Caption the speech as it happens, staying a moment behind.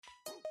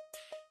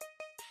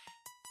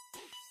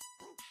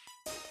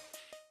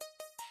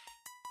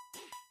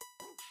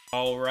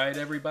All right,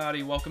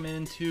 everybody, welcome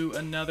into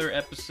another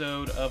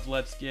episode of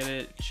Let's Get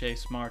It.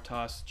 Chase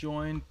Martos,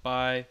 joined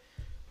by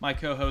my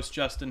co-host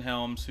Justin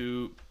Helms,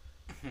 who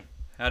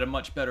had a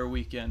much better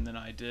weekend than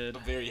I did. A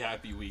very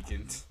happy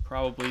weekend.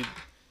 Probably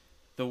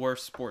the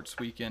worst sports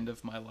weekend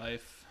of my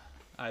life.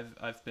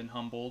 I've been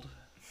humbled.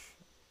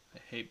 I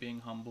hate being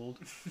humbled.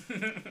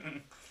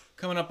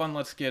 Coming up on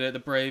Let's Get It, the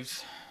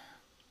Braves.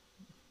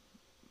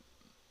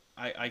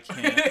 I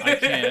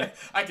can't.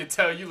 I can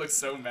tell you look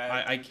so mad.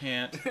 I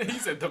can't. He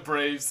said the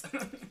Braves.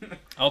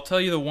 I'll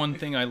tell you the one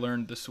thing I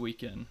learned this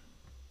weekend.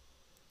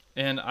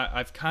 And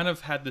I've kind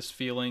of had this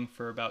feeling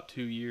for about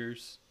 2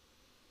 years.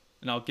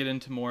 And I'll get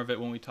into more of it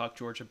when we talk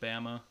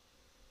Georgia-Bama.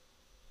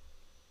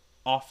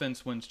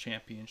 Offense wins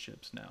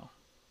championships now.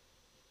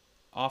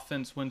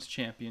 Offense wins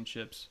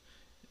championships.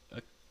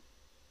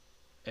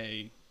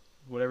 A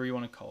whatever you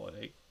want to call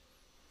it.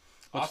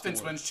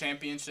 Offense wins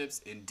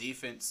championships, and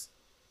defense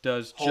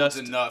does holds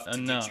just enough to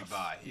get you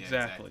by. Yeah,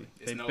 exactly.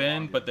 They no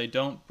bend, longer. But they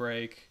don't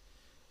break.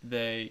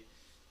 They're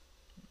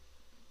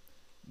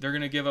going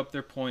to give up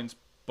their points,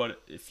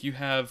 but if you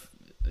have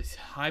a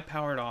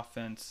high-powered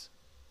offense,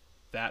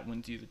 that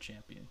wins you the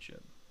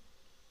championship.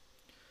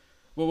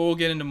 Well, we'll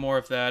get into more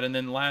of that, and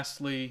then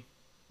lastly,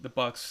 the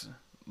Bucks.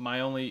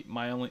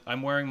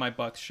 I'm wearing my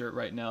Bucks shirt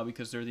right now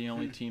because they're the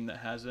only team that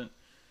hasn't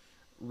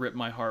ripped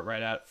my heart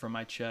right out from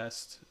my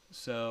chest.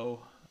 So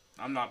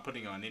I'm not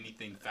putting on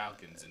anything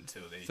Falcons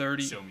until they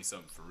show me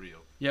something for real.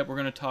 Yep, we're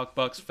gonna talk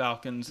Bucks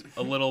Falcons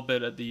a little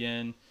bit at the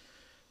end,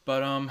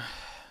 but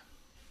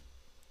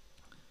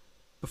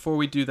before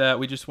we do that,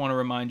 we just want to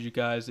remind you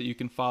guys that you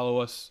can follow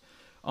us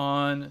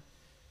on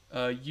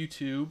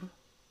YouTube.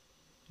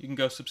 You can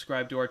go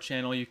subscribe to our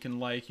channel. You can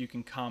like. You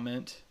can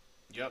comment.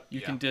 Yep.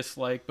 You can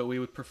dislike, but we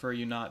would prefer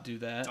you not do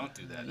that. Don't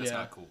do that. That's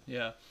not cool.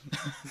 Yeah.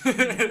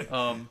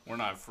 We're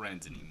not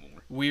friends anymore.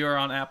 We are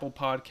on Apple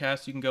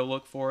Podcasts. You can go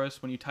look for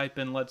us. When you type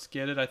in Let's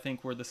Get It, I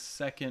think we're the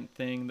second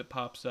thing that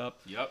pops up.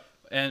 Yep.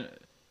 And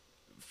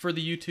for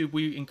the YouTube,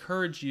 we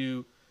encourage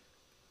you,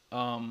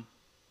 once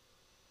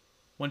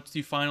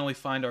you finally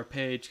find our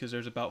page, because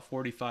there's about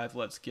 45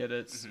 Let's Get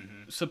It,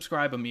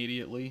 subscribe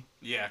immediately.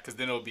 Yeah, because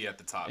then it'll be at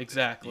the top.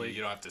 Exactly.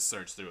 You don't have to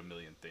search through a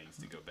million things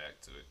to go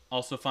back to it.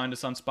 Also find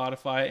us on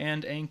Spotify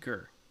and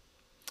Anchor.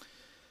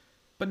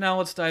 But now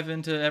let's dive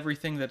into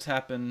everything that's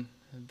happened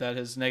that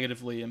has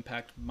negatively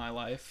impacted my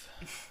life.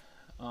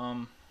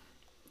 Where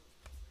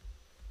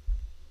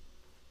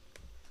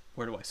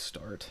do I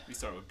start? We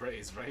start with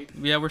Braves, right?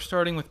 Yeah, we're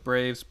starting with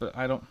Braves, but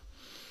I don't.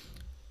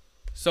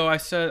 So I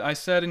said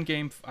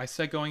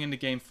going into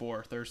Game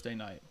 4 Thursday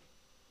night,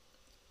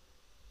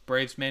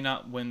 Braves may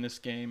not win this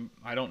game.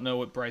 I don't know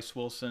what Bryce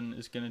Wilson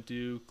is going to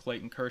do.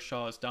 Clayton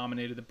Kershaw has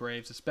dominated the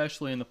Braves,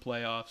 especially in the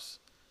playoffs.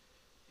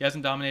 He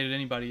hasn't dominated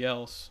anybody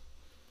else,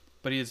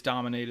 but he has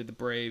dominated the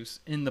Braves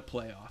in the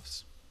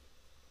playoffs.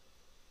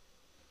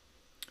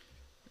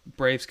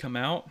 Braves come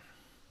out.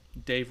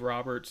 Dave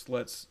Roberts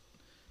lets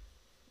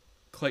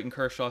Clayton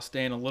Kershaw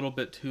stay in a little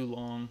bit too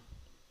long.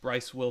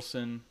 Bryce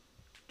Wilson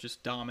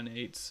just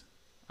dominates.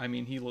 I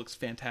mean, he looks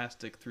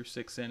fantastic through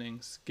 6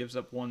 innings. Gives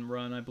up 1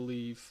 run, I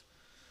believe.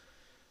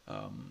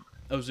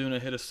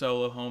 Ozuna hit a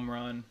solo home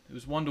run. It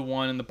was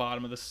 1-1 in the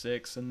bottom of the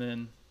 6th, and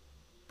then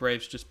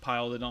Braves just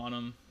piled it on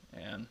him,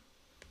 and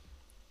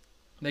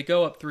they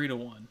go up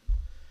 3-1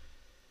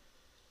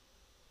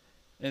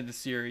 in the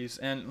series.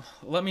 And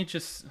let me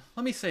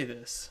say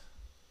this: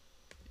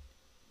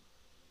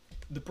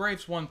 the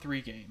Braves won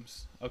 3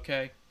 games.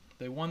 Okay,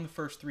 they won the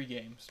first 3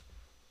 games.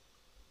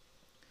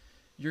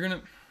 You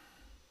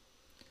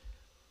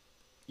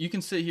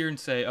can sit here and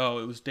say, oh,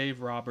 it was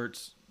Dave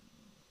Roberts'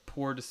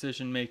 poor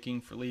decision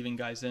making for leaving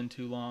guys in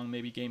too long.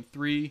 Maybe Game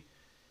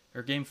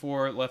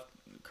 4 left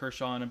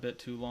Kershaw in a bit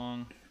too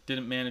long.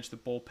 Didn't manage the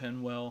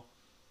bullpen well.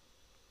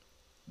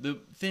 The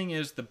thing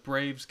is, the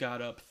Braves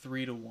got up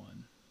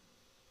 3-1.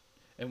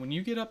 And when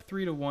you get up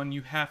 3-1,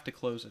 you have to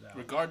close it out.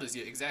 Regardless,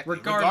 yeah, exactly.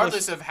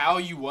 Regardless of how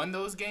you won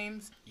those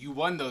games, you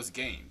won those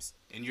games.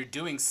 And you're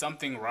doing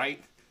something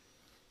right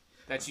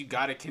that you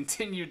got to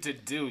continue to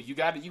do. You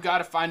got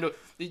to find a...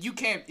 You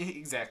can't...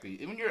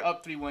 Exactly. When you're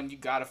up 3-1, you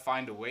got to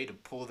find a way to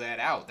pull that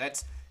out.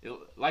 That's...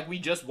 Like we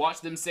just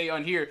watched them say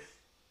on here,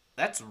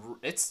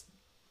 it's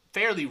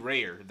fairly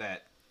rare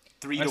that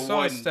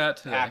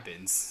 3-1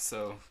 happens.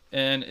 So...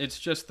 And it's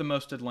just the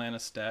most Atlanta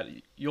stat.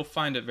 You'll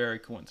find it very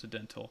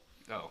coincidental.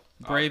 Oh.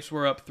 Braves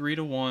were up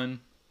 3-1.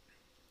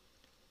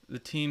 The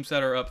teams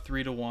that are up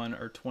 3-1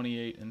 are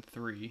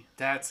 28-3.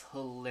 That's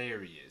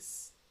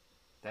hilarious.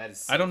 That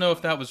is. So I don't know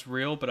if that was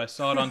real, but I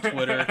saw it on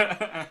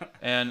Twitter,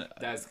 and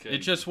that's crazy. It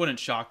just wouldn't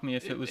shock me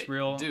if it was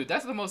real. Dude,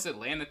 that's the most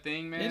Atlanta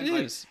thing, man. It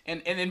is.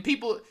 And then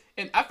people,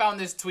 and I found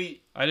this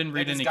tweet. I didn't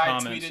read any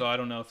comments, so I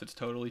don't know if it's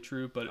totally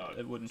true, but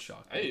it wouldn't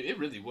shock me. It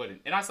really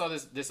wouldn't. And I saw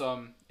this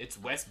it's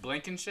Wes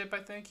Blankenship, I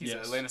think. He's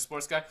an Atlanta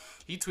sports guy.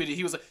 He tweeted,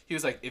 he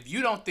was like, if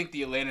you don't think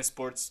the Atlanta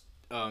sports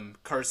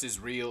curse is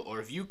real, or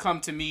if you come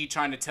to me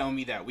trying to tell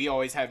me that we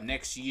always have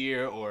next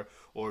year, or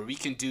we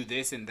can do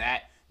this and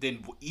that,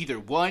 then either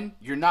 1,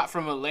 you're not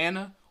from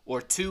Atlanta,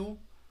 or 2,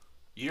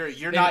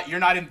 You're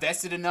not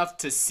invested enough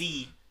to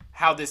see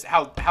how this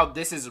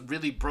is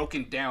really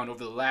broken down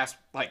over the last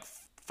like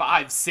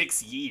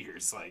 5-6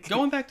 years. Like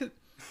going back to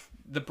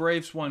the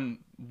Braves won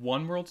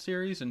 1 World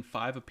Series and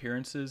 5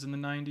 appearances in the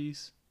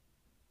 90s.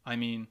 I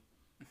mean,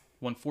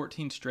 won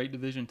 14 straight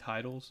division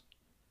titles.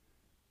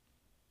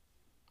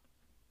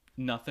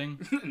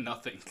 Nothing.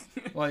 Nothing.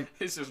 Like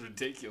it's just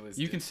ridiculous.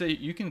 You can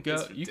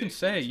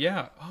say,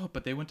 yeah, oh,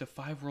 but they went to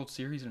 5 World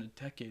Series in a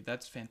decade.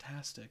 That's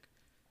fantastic.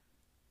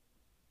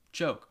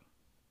 Joke.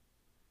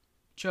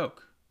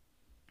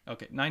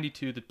 Okay,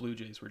 92 the Blue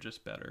Jays were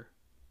just better.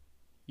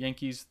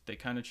 Yankees, they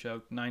kind of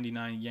choked.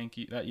 99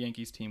 that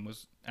Yankees team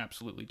was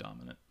absolutely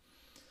dominant.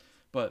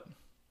 But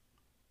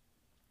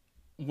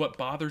what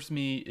bothers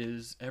me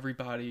is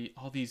everybody,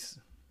 all these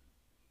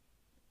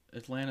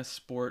Atlanta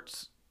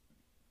sports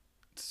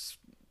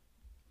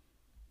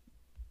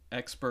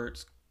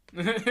experts,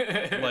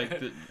 like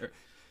the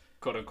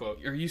quote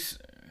unquote. Are you?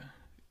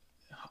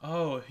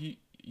 Oh,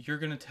 you're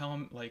gonna tell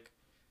him, like,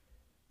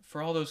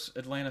 for all those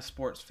Atlanta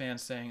sports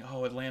fans saying,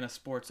 "Oh, Atlanta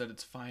sports at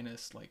its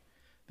finest," like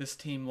this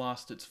team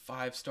lost its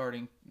 5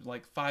 starting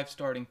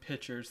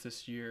pitchers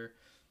this year,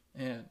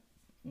 and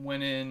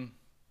went in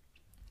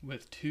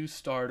with 2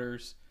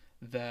 starters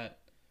that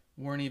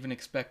weren't even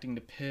expecting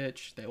to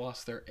pitch. They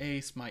lost their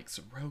ace, Mike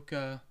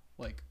Soroka.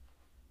 Like,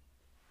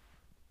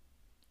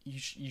 you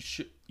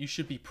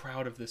should be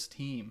proud of this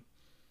team.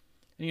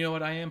 And you know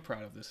what? I am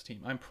proud of this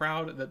team. I'm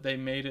proud that they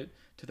made it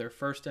to their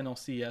first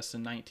NLCS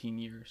in 19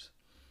 years.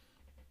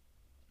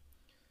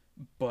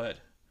 But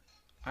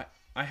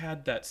I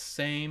had that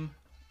same...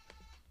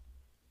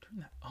 Turn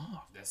that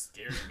off. That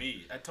scares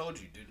me. I told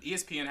you, dude.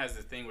 ESPN has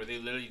this thing where they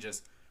literally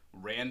just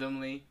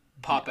randomly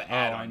pop an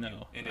ad on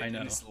you. And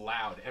it's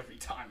loud every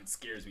time. It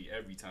scares me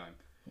every time.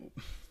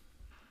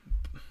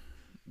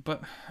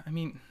 But, I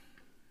mean,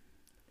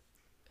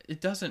 it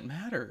doesn't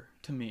matter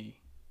to me.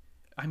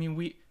 I mean,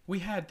 we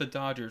had the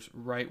Dodgers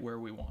right where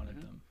we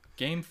wanted them.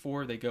 Game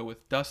 4, they go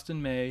with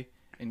Dustin May,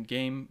 and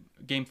game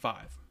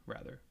 5,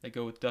 rather, they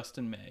go with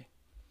Dustin May,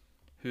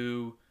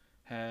 who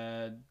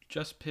had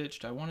just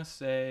pitched, I want to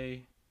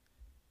say,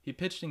 he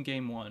pitched in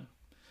Game 1,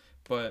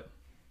 but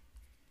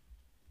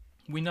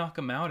we knock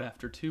him out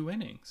after 2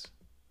 innings.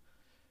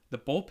 The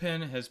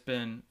bullpen has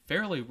been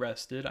fairly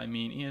rested. I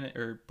mean,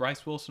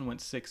 Bryce Wilson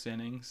went 6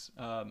 innings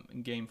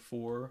in Game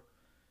 4.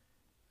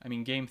 I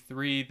mean, Game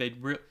 3,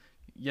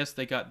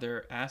 they got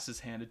their asses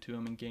handed to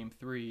them in Game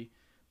 3,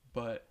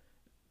 but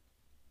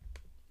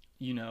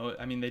you know,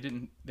 I mean, they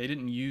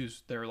didn't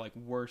use their like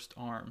worst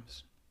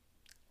arms.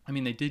 I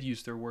mean, they did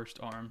use their worst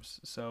arms,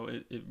 so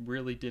it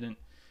really didn't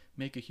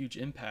make a huge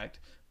impact.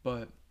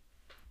 But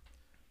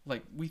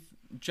like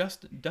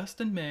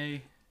Dustin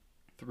May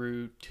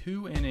threw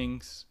 2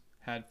 innings,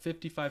 had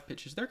 55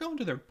 pitches. They're going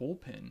to their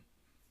bullpen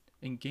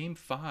in Game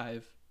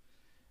 5.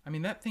 I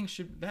mean, that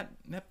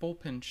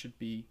bullpen should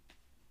be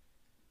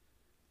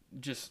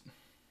just.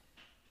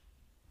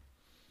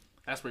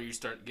 That's where you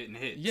start getting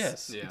hits.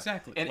 Yes, yeah.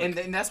 Exactly.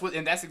 And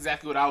that's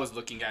exactly what I was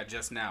looking at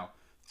just now.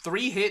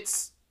 3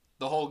 hits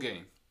the whole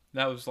game.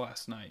 That was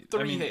last night.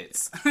 3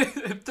 hits.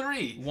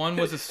 3. One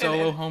was a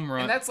solo home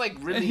run. And that's like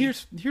really.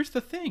 And here's the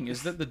thing: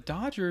 is that the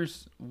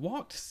Dodgers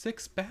walked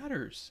 6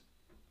 batters.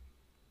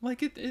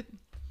 Like it.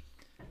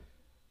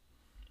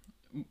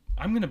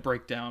 I'm gonna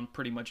break down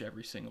pretty much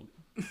every single.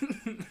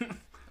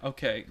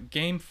 Okay,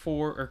 Game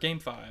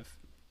 5,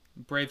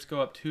 Braves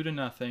go up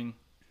 2-0,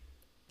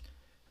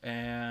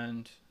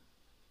 and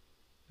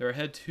they're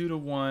ahead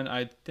 2-1.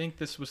 I think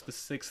this was the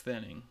 6th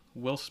inning.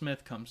 Will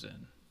Smith comes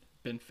in,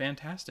 been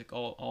fantastic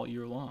all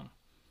year long.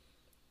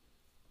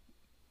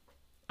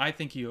 I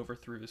think he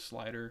overthrew his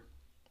slider,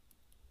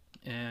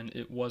 and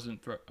it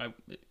wasn't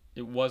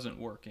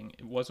working.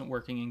 It wasn't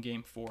working in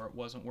Game 4. It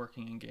wasn't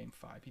working in Game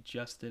 5. He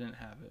just didn't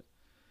have it.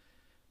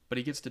 But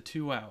he gets to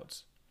 2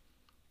 outs,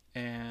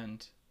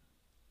 and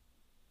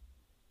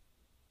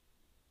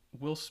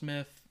Will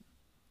Smith,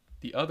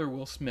 the other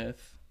Will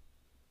Smith,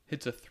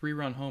 hits a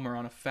 3-run homer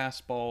on a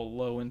fastball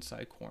low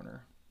inside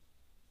corner.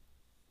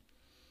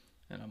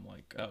 And I'm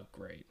like, oh,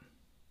 great.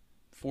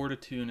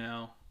 4-2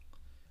 now.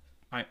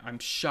 I'm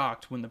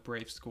shocked when the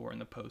Braves score in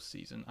the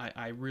postseason.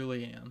 I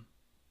really am.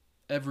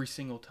 Every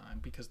single time,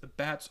 because the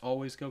bats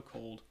always go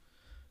cold.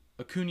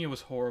 Acuna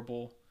was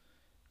horrible.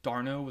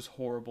 Darno was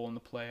horrible in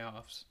the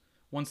playoffs.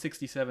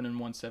 167 and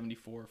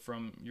 174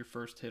 from your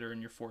first hitter and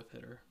your fourth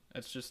hitter.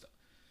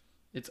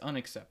 It's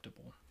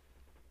unacceptable.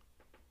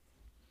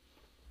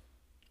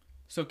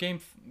 So Game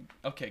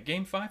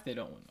 5 they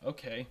don't win.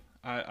 Okay,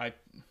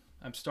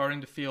 I'm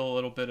starting to feel a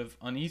little bit of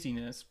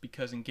uneasiness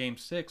because in Game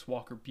 6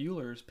 Walker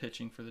Buehler is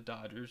pitching for the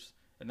Dodgers,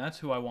 and that's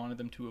who I wanted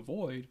them to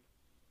avoid.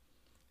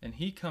 And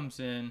he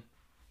comes in,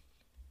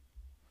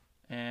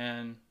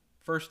 and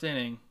first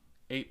inning,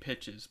 8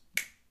 pitches.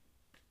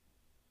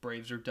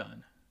 Braves are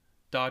done.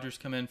 Dodgers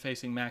come in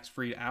facing Max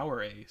Fried,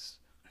 our ace,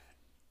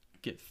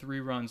 get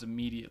 3 runs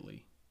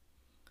immediately.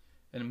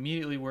 And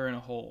immediately we're in a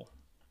hole.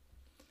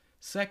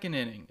 Second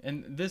inning,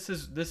 and this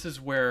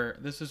is where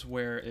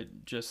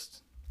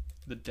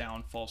the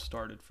downfall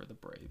started for the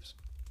Braves.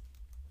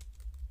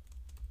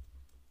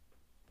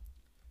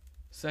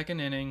 Second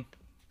inning,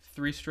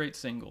 3 straight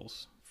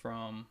singles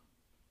from,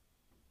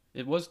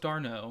 it was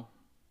d'Arnaud,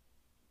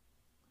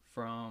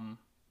 from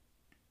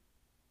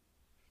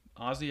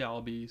Ozzie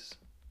Albies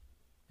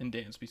and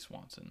Dansby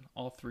Swanson.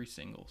 All 3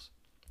 singles.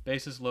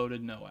 Bases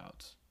loaded, no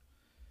outs.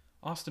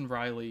 Austin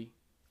Riley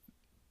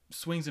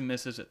swings and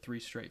misses at 3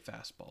 straight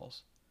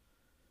fastballs.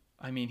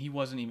 I mean, he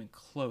wasn't even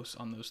close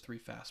on those 3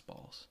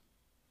 fastballs.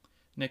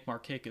 Nick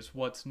Markakis,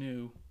 what's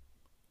new,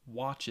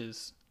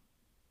 watches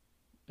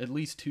at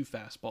least 2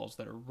 fastballs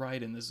that are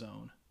right in the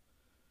zone.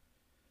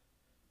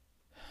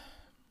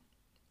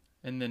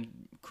 And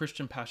then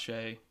Christian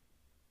Pache.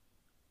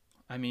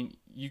 I mean,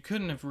 you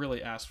couldn't have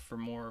really asked for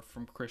more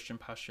from Christian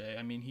Pache.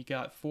 I mean, he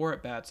got 4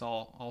 at-bats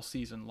all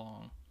season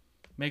long.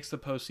 Makes the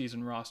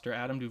postseason roster.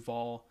 Adam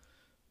Duvall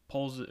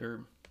pulls it,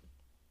 or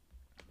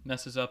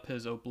messes up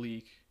his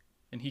oblique,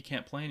 and he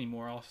can't play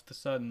anymore. All of a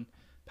sudden,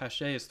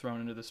 Pache is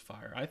thrown into this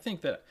fire. I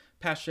think that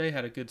Pache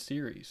had a good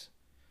series,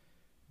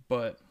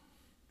 but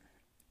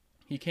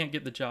he can't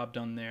get the job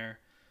done there.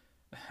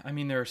 I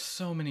mean, there are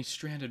so many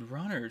stranded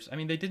runners. I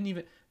mean, they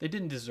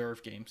didn't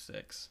deserve Game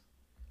 6.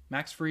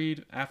 Max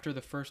Fried, after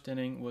the first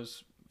inning,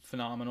 was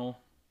phenomenal.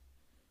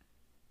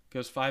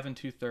 Goes 5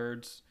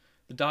 2/3.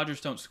 The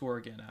Dodgers don't score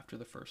again after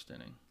the first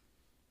inning.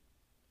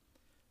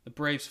 The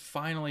Braves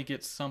finally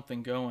get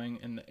something going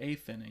in the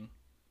 8th inning.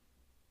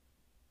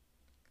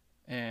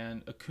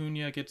 And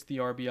Acuna gets the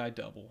RBI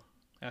double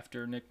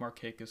after Nick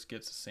Markakis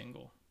gets a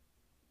single.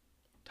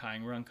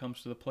 Tying run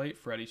comes to the plate.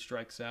 Freddie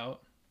strikes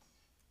out.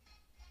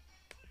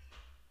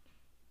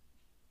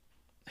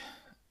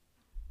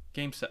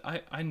 Game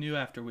 7. I knew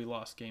after we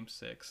lost Game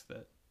 6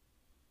 that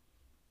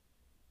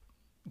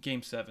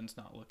Game 7's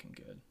not looking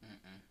good.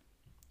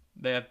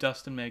 They have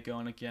Dustin May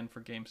going again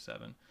for Game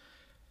 7.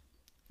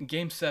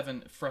 Game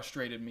 7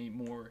 frustrated me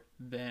more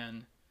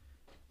than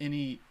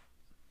any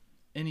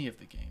of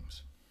the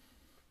games.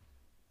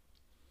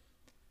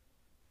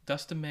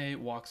 Dustin May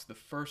walks the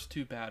first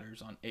 2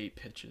 batters on 8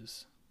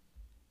 pitches.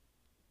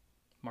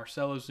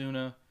 Marcell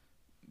Ozuna,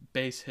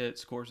 base hit,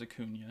 scores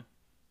Acuna.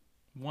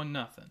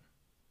 1-0.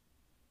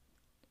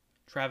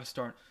 Travis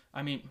d'Arnaud.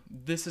 I mean,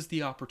 this is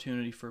the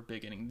opportunity for a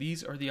big inning.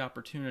 These are the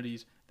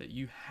opportunities that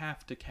you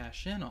have to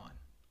cash in on.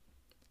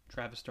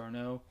 Travis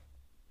d'Arnaud,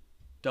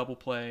 double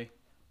play,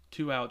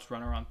 2 outs,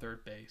 runner on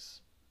third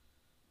base.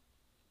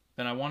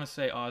 Then I want to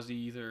say Ozzie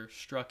either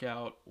struck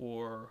out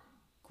or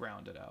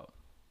grounded out.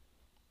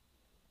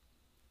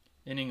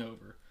 Inning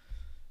over.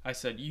 I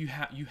said you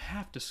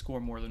have to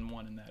score more than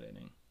 1 in that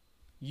inning.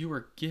 You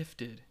were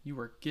gifted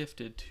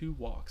 2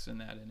 walks in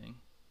that inning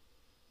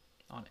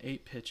on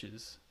 8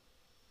 pitches,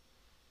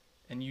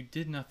 and you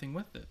did nothing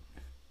with it.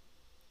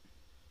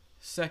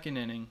 Second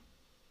inning,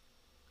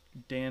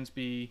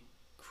 Dansby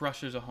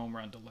crushes a home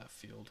run to left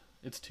field.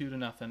 It's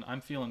 2-0.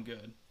 I'm feeling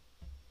good.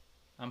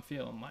 I'm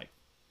feeling like,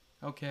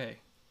 okay,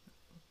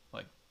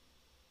 like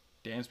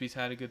Dansby's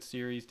had a good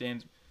series.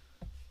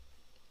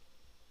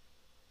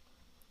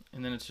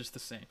 And then it's just the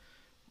same.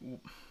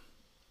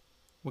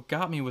 What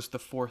got me was the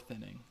 4th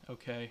inning,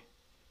 okay?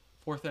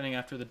 4th inning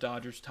after the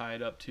Dodgers tie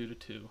it up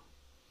 2-2.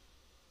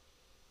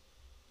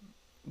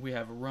 We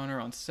have a runner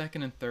on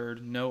second and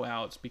third, no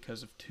outs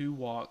because of 2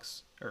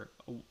 walks.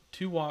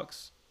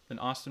 Then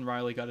Austin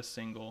Riley got a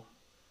single.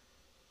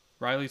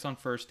 Riley's on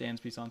first,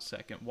 Dansby's on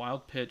second.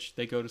 Wild pitch,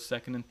 they go to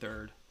second and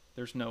third.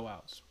 There's no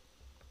outs.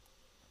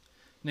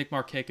 Nick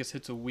Markakis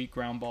hits a weak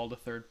ground ball to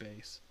third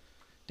base.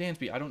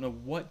 Dansby, I don't know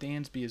what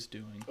Dansby is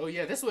doing. Oh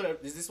yeah, is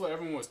this what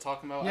everyone was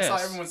talking about? Yes. I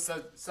saw everyone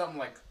said something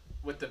like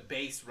with the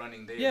base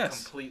running, they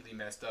completely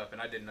messed up,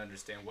 and I didn't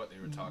understand what they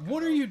were talking about.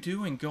 What are you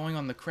doing going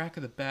on the crack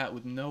of the bat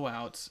with no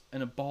outs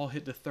and a ball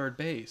hit to third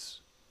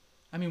base?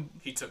 I mean,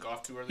 he took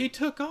off too early. He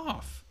took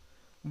off.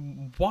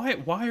 Why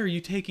are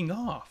you taking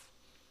off?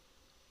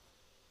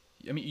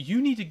 I mean,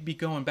 you need to be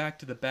going back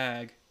to the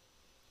bag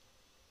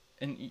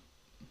and, you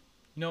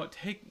know,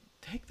 take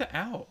the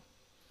out.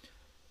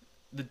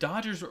 The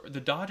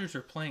Dodgers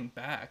are playing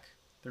back.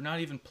 They're not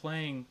even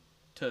playing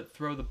to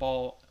throw the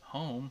ball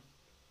home,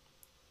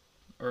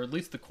 or at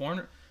least the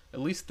corner, at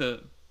least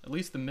the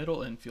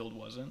middle infield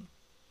wasn't.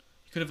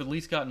 You could have at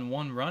least gotten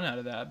 1 run out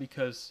of that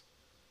because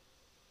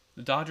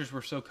the Dodgers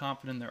were so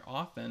confident in their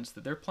offense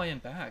that they're playing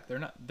back.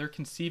 They're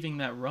conceiving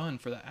that run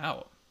for the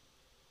out.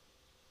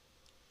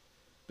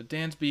 But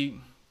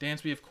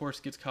Dansby of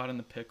course gets caught in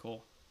the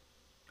pickle.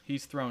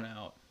 He's thrown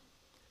out.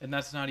 And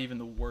that's not even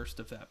the worst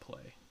of that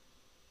play.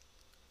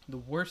 The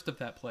worst of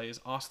that play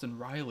is Austin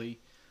Riley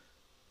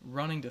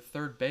running to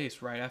third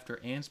base right after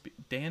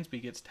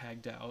Dansby gets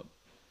tagged out.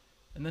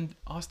 And then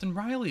Austin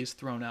Riley is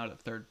thrown out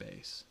at third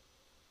base.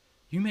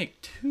 You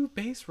make 2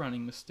 base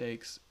running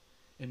mistakes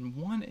in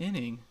 1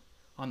 inning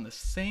on the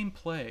same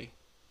play.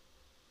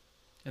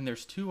 And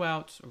there's 2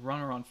 outs, a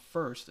runner on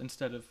first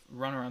instead of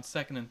runner on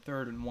second and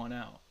third and 1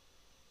 out.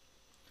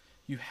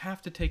 You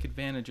have to take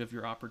advantage of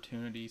your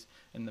opportunities,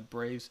 and the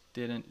Braves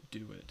didn't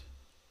do it.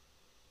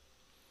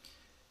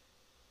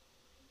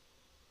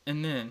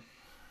 And then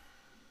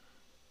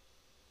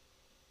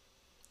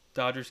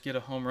Dodgers get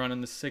a home run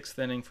in the 6th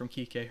inning from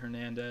Kike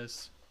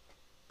Hernandez.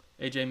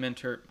 AJ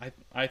Minter,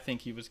 I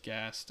think he was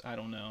gassed. I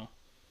don't know.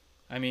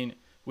 I mean,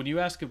 when you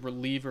ask a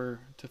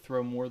reliever to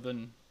throw more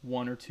than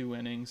 1 or 2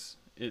 innings,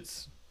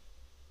 it's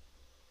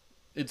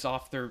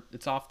off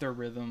their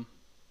rhythm.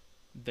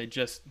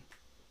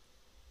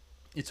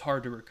 It's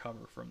hard to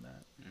recover from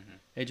that.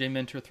 Mm-hmm. AJ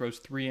Minter throws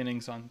 3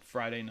 innings on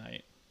Friday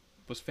night.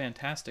 Was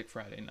fantastic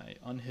Friday night,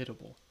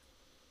 unhittable.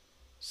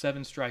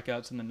 7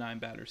 strikeouts in the 9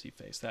 batters he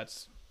faced.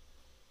 That's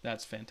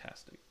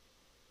fantastic.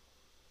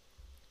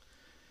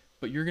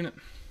 But you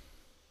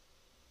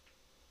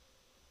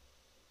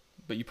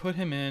put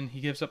him in, he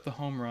gives up the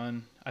home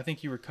run. I think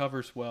he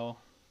recovers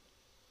well.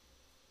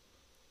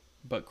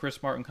 But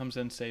Chris Martin comes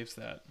in, saves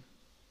that.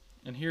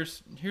 And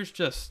here's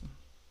just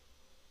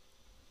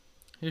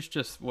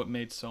what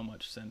made so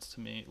much sense to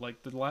me.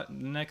 Like the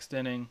next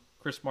inning,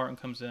 Chris Martin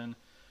comes in,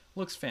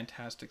 looks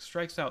fantastic,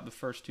 strikes out the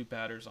first 2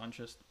 batters on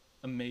just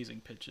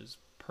amazing pitches,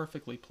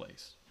 perfectly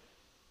placed.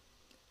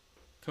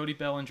 Cody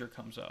Bellinger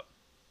comes up.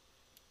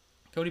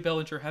 Cody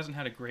Bellinger hasn't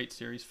had a great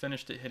series,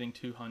 finished it hitting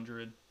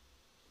 200.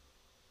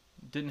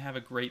 Didn't have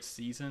a great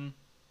season.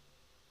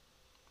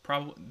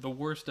 Probably the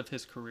worst of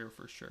his career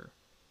for sure.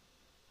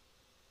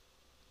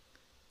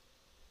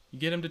 You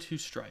get him to 2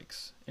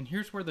 strikes. And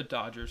here's where the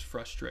Dodgers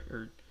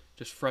frustrated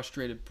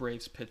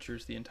Braves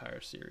pitchers the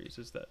entire series,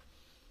 is that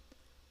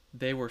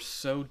they were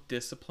so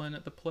disciplined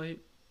at the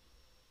plate.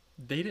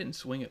 They didn't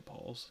swing at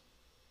balls.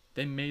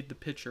 They made the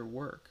pitcher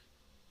work.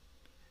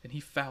 And he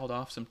fouled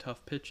off some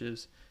tough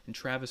pitches, and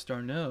Travis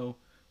d'Arnaud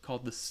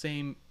called the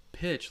same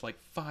pitch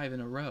like 5 in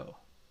a row.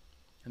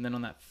 And then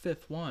on that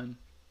 5th one,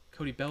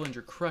 Cody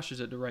Bellinger crushes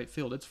it to right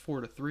field. It's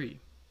 4-3.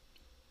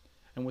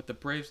 And with the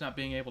Braves not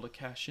being able to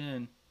cash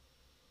in,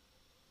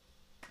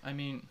 I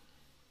mean,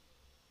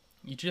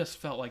 you just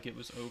felt like it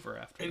was over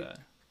after that.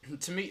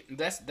 To me,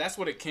 that's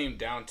what it came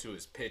down to,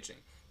 is pitching.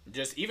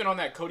 Just even on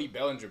that Cody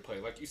Bellinger play,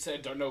 like you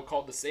said, d'Arnaud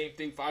called the same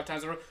thing 5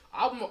 times in a row.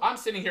 I'm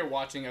sitting here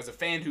watching as a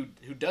fan who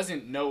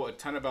doesn't know a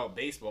ton about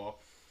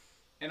baseball,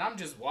 and I'm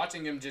just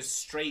watching him just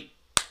straight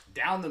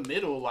down the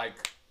middle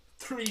like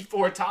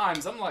 3-4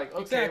 times. I'm like,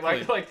 okay,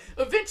 exactly. like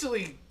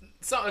eventually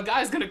a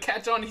guy's gonna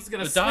catch on. He's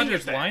gonna swing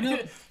Dodgers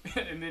lineup,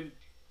 and then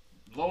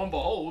lo and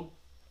behold,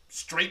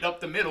 straight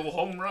up the middle,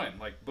 home run,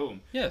 like boom.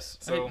 Yes.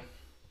 So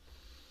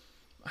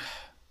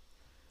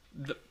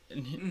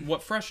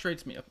what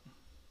frustrates me,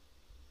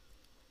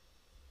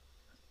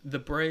 the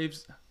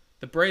Braves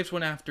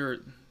went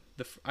after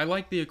I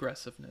like the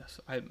aggressiveness.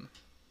 I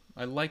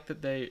like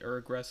that they are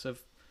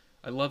aggressive.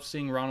 I love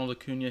seeing Ronald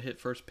Acuna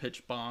hit first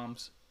pitch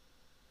bombs.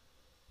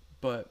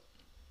 But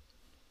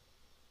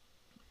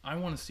I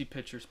want to see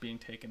pitchers being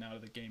taken out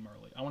of the game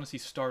early. I want to see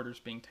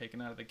starters being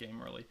taken out of the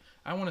game early.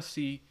 I want to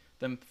see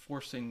them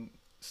forcing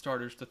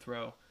starters to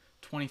throw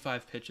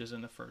 25 pitches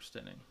in the first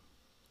inning.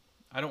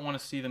 I don't want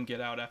to see them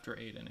get out after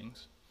 8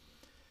 innings.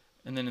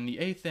 And then in the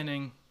 8th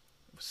inning,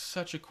 it was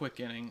such a quick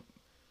inning.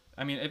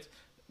 I mean,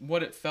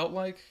 what it felt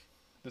like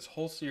this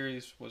whole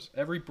series was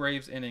every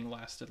Braves inning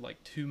lasted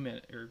like 2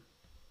 minutes or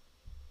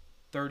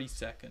 30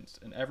 seconds,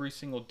 and every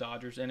single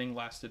Dodgers inning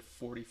lasted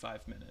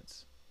 45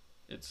 minutes.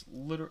 It's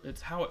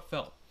how it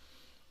felt.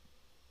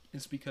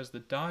 It's because the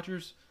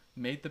Dodgers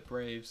made the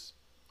Braves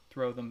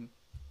throw them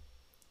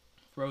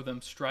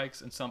strikes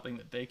and something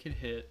that they could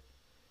hit,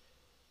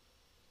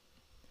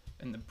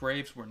 and the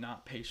Braves were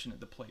not patient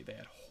at the plate. They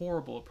had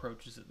horrible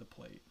approaches at the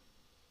plate,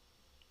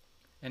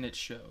 and it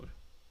showed.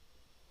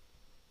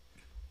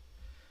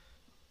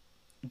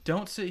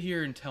 Don't sit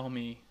here and tell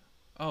me,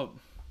 oh,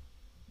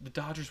 the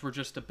Dodgers were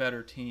just a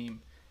better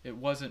team. It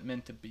wasn't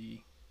meant to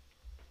be.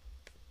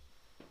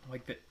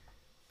 Like that.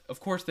 Of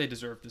course they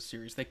deserved this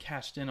series. They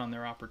cashed in on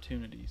their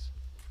opportunities.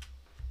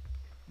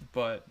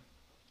 But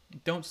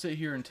don't sit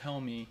here and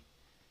tell me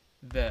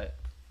that,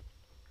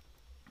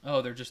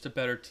 oh, they're just a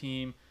better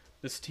team.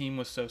 This team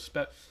was so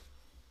special.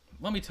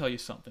 Let me tell you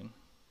something.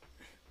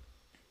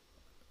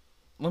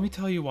 Let me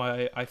tell you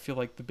why I feel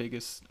like the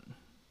biggest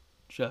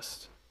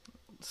just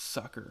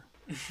sucker.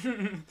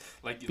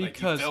 Like you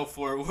fell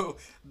for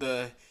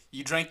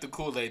you drank the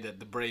Kool-Aid that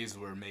the Braves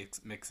were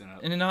mixing up.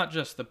 And not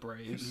just the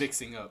Braves.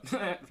 Mixing up.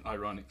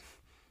 Ironic.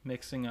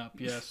 Mixing up,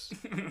 yes.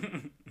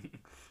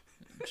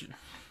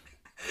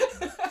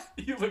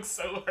 You look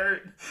so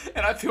hurt.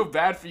 And I feel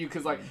bad for you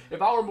because, like,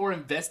 if I were more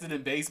invested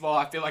in baseball,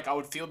 I feel like I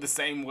would feel the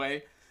same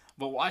way.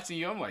 But watching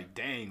you, I'm like,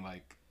 dang,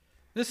 like...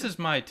 This is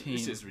my team.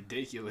 This is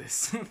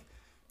ridiculous.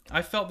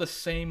 I felt the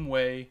same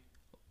way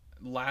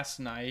last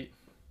night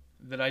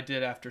that I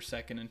did after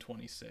second and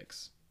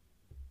 26.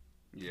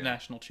 Yeah.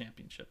 National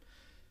championship.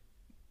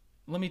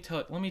 Let me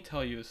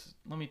tell you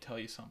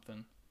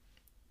something.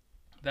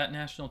 That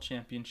national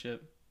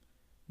championship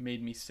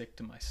made me sick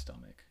to my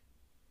stomach.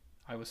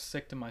 I was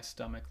sick to my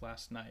stomach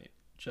last night,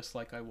 just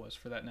like I was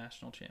for that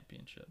national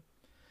championship.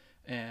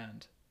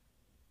 And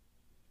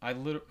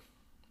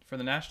for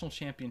the national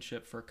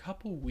championship, for a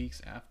couple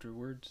weeks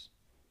afterwards,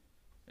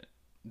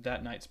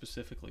 that night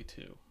specifically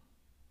too,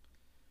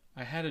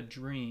 I had a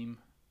dream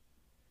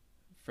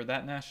for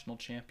that national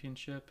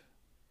championship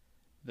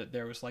that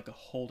there was like a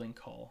holding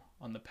call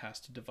on the pass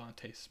to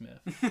Devontae Smith,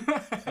 and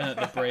that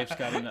the Braves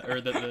got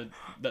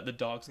that the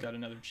Dogs got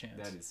another chance.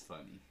 That is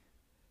funny.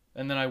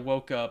 And then I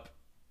woke up,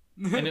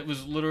 and it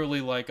was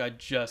literally like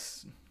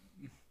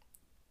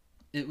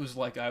it was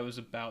like I was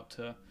about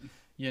to,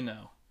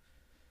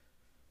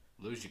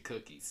 lose your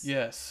cookies.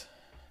 Yes.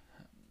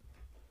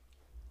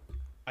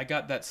 I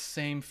got that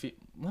same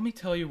Let me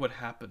tell you what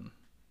happened.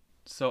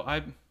 So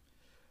I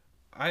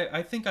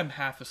think I'm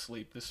half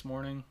asleep this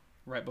morning,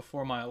 right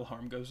before my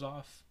alarm goes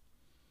off.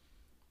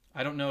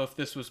 I don't know if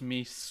this was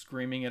me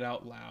screaming it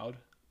out loud,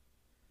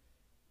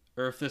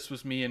 or if this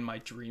was me in my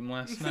dream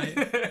last night.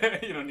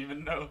 You don't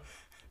even know.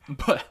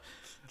 But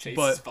Chase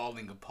is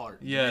falling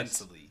apart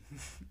mentally.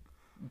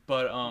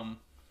 But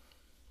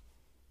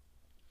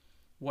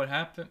what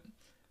happened?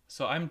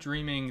 So I'm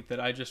dreaming that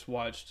I just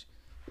watched,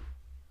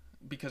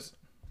 because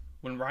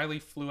when Riley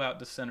flew out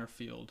to center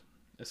field,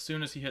 as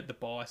soon as he hit the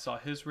ball, I saw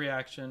his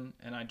reaction,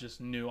 and I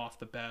just knew off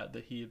the bat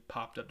that he had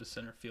popped up to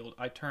center field.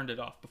 I turned it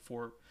off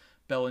before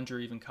Bellinger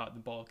even caught the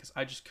ball because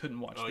I just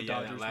couldn't watch the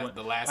Dodgers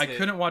win.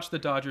 Couldn't watch the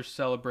Dodgers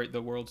celebrate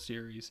the World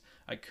Series.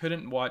 I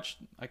couldn't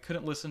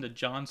listen to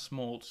John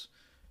Smoltz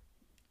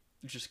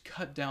just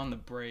cut down the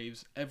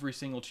Braves every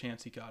single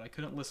chance he got. I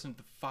couldn't listen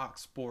to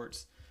Fox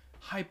Sports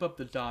hype up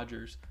the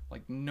Dodgers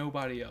like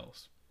nobody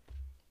else.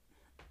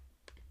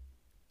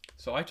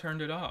 So I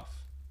turned it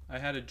off. I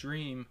had a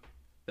dream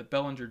that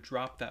Bellinger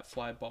dropped that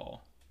fly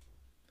ball.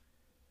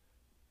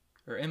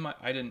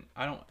 I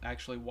don't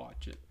actually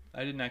watch it.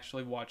 I didn't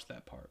actually watch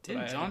that part.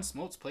 Didn't John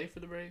Smoltz play for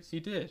the Braves? He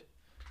did.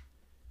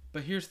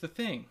 But here's the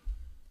thing.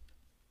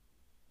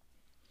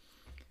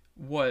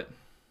 I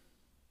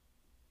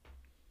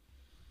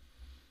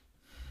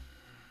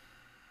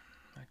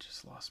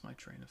just lost my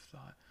train of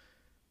thought.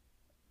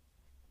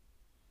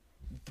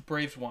 The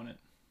Braves won it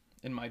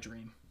in my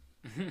dream.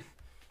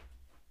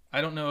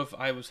 I don't know if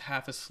I was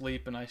half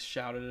asleep and I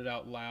shouted it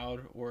out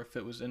loud or if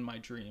it was in my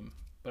dream,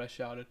 but I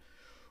shouted,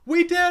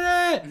 "We did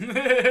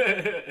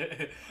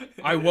it!"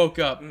 I woke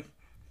up.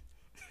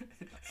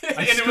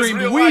 I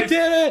screamed, "We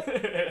did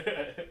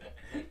it!"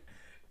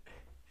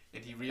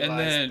 And he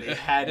realized they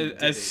hadn't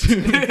did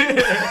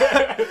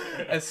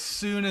it. As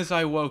soon as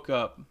I woke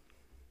up,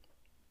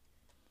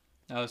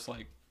 I was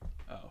like,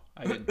 "Oh,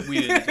 we didn't do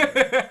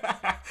it."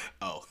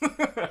 Oh.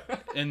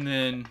 And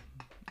then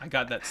I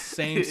got that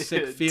same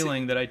sick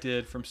feeling that I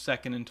did from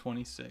 2nd and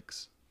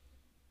 26.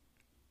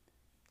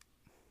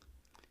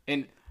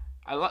 And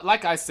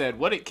like I said,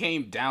 what it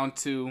came down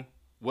to,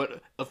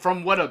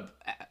 from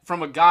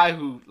a guy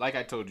who, like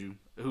I told you,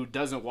 who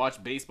doesn't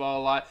watch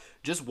baseball a lot,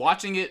 just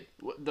watching it,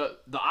 the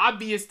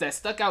obvious that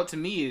stuck out to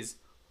me is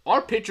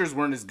our pitchers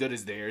weren't as good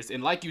as theirs,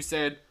 and like you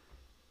said,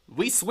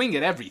 we swing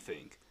at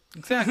everything.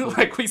 Exactly.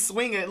 Like we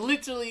swing at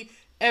literally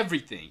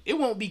everything. It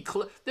won't be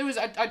there was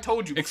I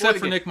told you except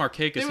for Nick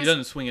Markakis, he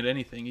doesn't swing at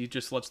anything. He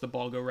just lets the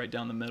ball go right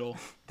down the middle.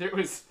 There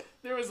was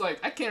like,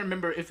 I can't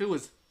remember if it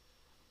was,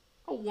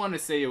 I want to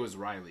say it was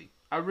Riley.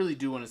 I really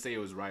do want to say it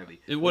was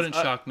Riley. It wouldn't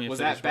shock me if it was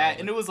that bad.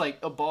 And it was like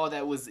a ball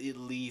that was at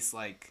least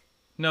like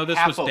no, this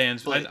was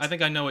Dansby. I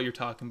think I know what you're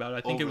talking about.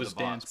 I think it was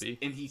Dansby.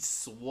 And he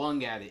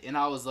swung at it, and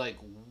I was like,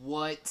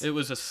 "What?" It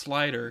was a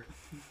slider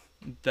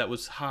that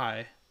was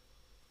high,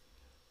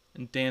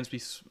 and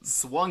Dansby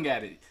swung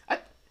at it.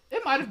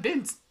 It might have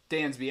been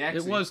Dansby,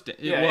 actually. It was.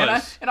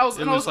 And I was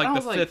like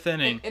the like, fifth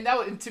inning.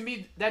 And to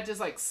me, that just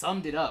like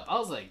summed it up. I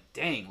was like,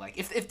 dang, like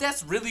if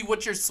that's really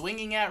what you're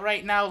swinging at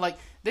right now, like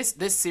this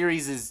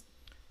series is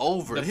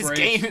over.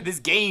 This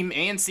game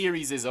and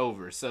series is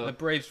over. So the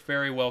Braves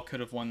very well could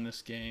have won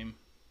this game.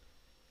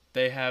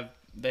 They have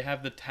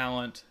the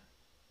talent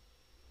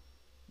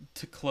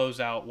to close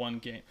out one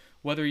game.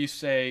 Whether you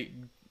say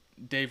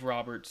Dave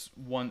Roberts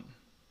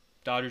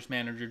Dodgers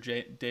manager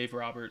Dave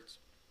Roberts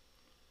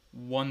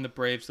won the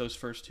Braves those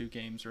first two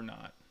games or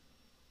not,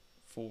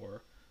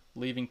 for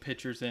leaving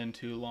pitchers in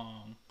too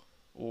long,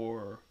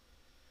 or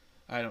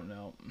I don't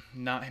know,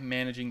 not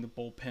managing the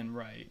bullpen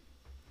right,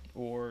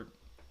 or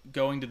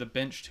going to the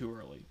bench too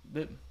early.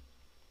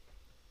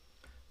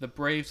 The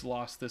Braves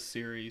lost this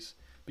series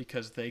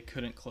because they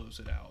couldn't close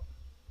it out.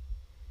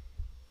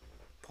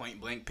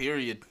 Point blank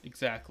period.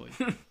 Exactly.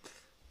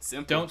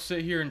 Simple. Don't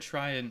sit here and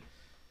try and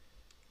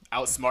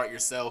outsmart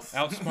yourself.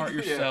 Yeah.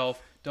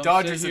 Don't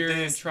Dodgers sit here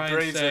and try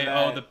and say,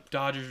 "Oh, the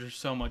Dodgers are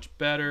so much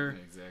better."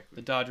 Yeah, exactly.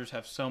 The Dodgers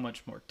have so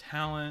much more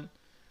talent.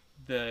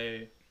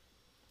 The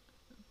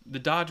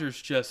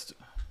Dodgers just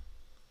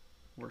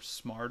were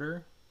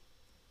smarter.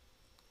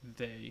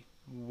 They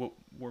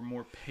were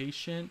more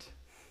patient.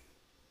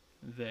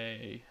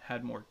 They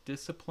had more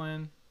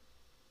discipline.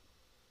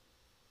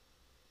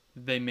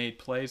 They made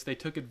plays. They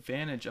took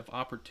advantage of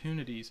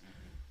opportunities.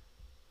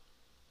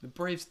 The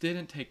Braves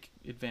didn't take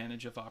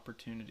advantage of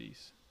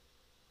opportunities.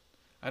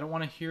 I don't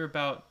want to hear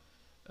about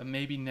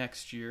maybe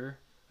next year.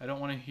 I don't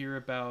want to hear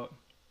about,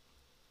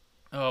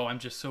 "Oh, I'm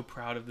just so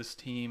proud of this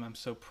team. I'm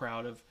so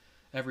proud of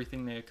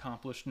everything they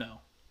accomplished."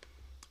 No.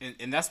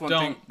 And that's one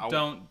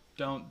thing.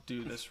 Don't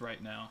do this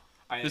right now.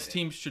 This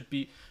team should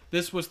be.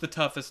 This was the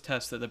toughest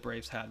test that the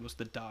Braves had, was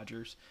the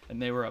Dodgers,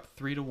 and they were up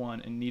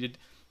 3-1 and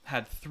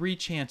had 3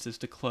 chances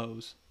to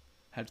close.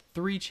 Had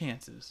 3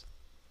 chances.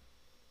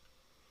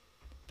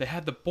 They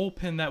had the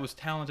bullpen that was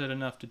talented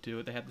enough to do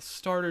it. They had the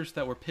starters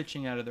that were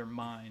pitching out of their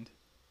mind.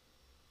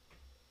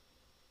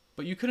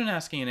 But you couldn't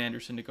ask Ian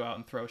Anderson to go out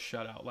and throw a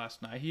shutout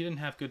last night. He didn't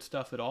have good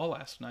stuff at all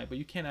last night, but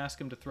you can't ask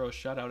him to throw a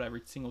shutout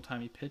every single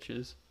time he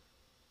pitches.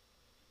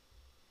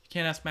 You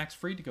can't ask Max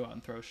Fried to go out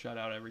and throw a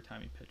shutout every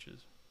time he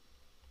pitches.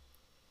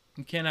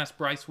 You can't ask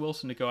Bryce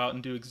Wilson to go out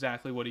and do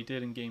exactly what he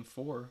did in Game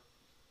 4.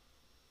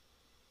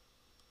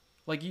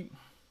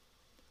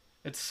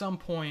 At some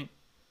point,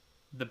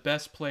 the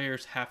best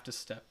players have to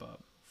step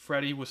up.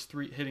 Freddie was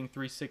hitting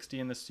 360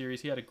 in this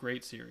series. He had a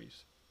great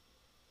series.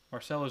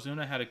 Marcell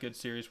Ozuna had a good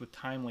series with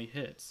timely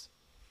hits.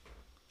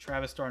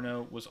 Travis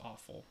d'Arnaud was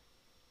awful.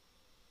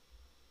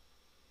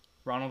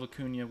 Ronald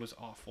Acuna was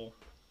awful.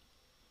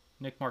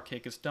 Nick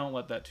Markakis, don't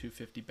let that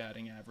 250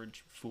 batting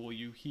average fool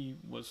you. He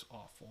was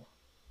awful.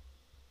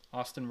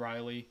 Austin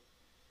Riley.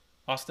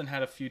 Austin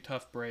had a few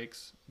tough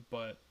breaks,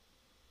 but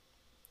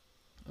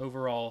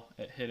overall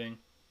at hitting,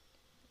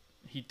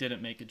 he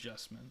didn't make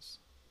adjustments,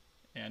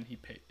 and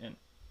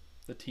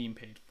the team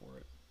paid for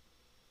it.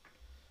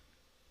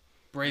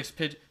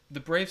 The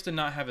Braves did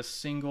not have a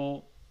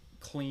single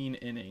clean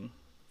inning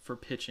for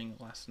pitching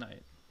last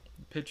night.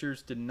 The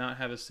pitchers did not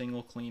have a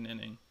single clean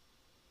inning.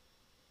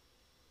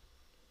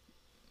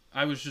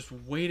 I was just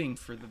waiting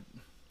for the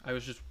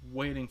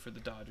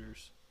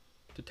Dodgers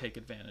to take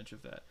advantage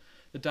of that.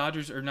 The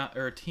Dodgers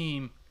are a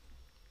team,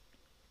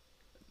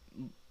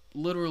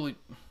 literally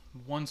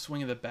one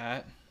swing of the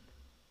bat.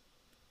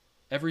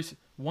 Every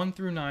 1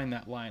 through 9,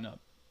 that lineup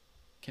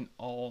can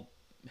all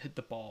hit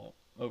the ball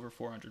over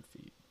 400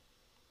 feet.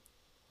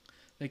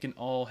 They can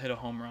all hit a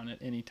home run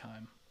at any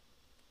time.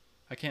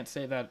 I can't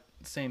say that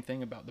same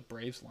thing about the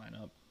Braves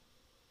lineup.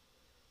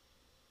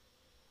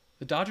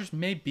 The Dodgers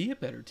may be a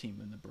better team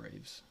than the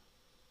Braves,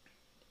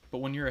 but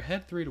when you're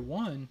ahead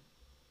 3-1,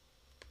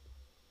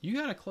 you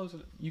gotta close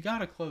it. You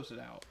gotta close it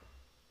out.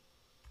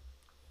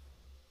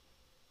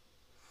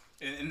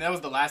 And that was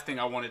the last thing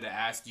I wanted to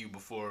ask you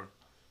before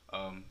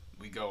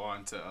we go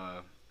on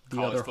to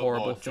the other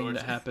horrible thing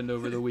that happened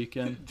over the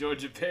weekend.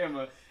 Georgia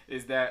Bama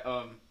is that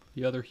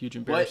the other huge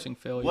embarrassing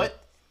failure.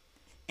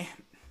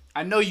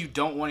 I know you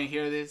don't want to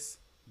hear this,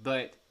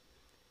 but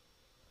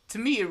to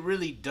me it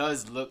really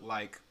does look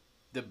like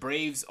the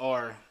Braves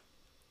are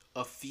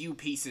a few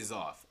pieces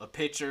off. A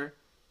pitcher,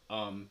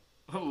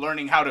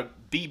 learning how to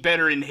be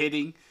better in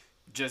hitting,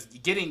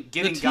 just getting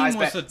guys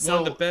back. The team was one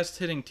of the best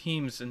hitting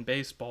teams in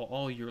baseball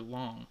all year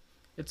long.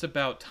 It's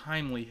about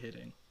timely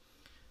hitting.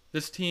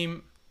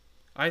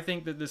 I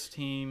think that this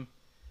team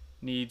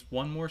needs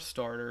one more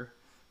starter.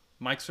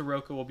 Mike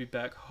Soroka will be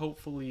back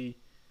hopefully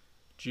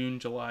June,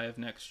 July of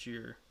next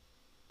year.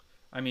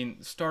 I mean,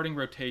 starting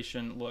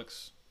rotation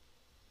looks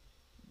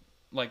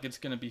like it's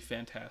going to be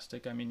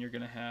fantastic. I mean, you're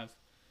going to have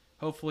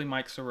hopefully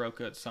Mike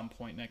Soroka at some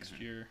point next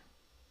year.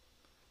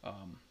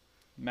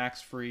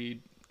 Max Fried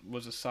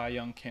was a Cy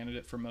Young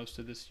candidate for most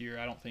of this year.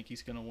 I don't think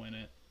he's going to win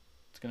it.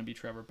 It's going to be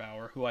Trevor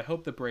Bauer, who I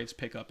hope the Braves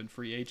pick up in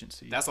free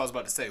agency. That's what I was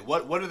about to say.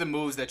 What are the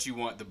moves that you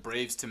want the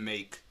Braves to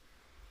make?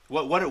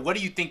 What do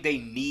you think they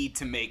need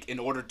to make in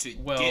order to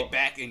get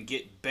back and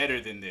get better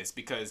than this?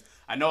 Because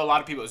I know a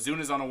lot of people,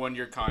 Ozuna's on a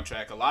 1-year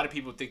contract. A lot of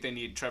people think they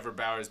need Trevor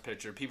Bauer as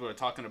pitcher. People are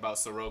talking about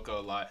Soroka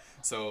a lot.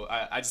 So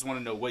I just want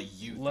to know what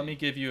you think. Let me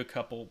give you a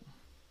couple.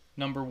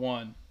 Number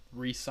 1,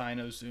 re-sign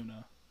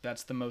Ozuna.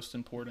 That's the most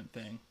important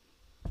thing.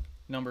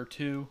 Number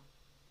 2,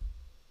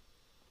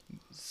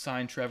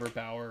 sign Trevor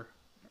Bauer,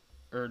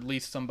 or at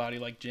least somebody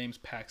like James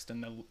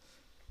Paxton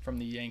from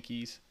the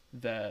Yankees.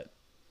 That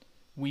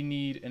we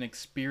need an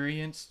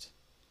experienced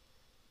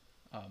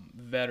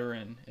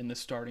veteran in the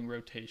starting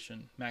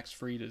rotation. Max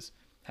Fried has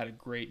had a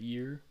great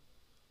year,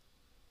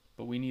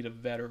 but we need a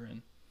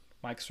veteran.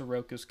 Mike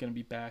Soroka is going to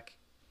be back.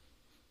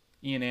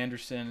 Ian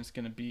Anderson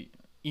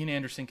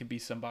can be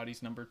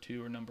somebody's number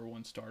 2 or number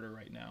 1 starter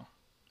right now,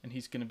 and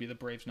he's going to be the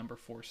Braves' number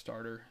 4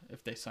 starter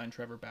if they sign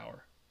Trevor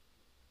Bauer.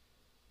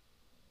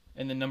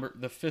 And the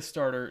 5th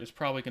starter is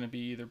probably going to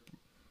be either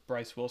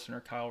Bryce Wilson or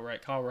Kyle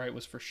Wright. Kyle Wright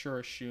was for sure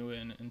a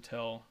shoo-in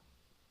until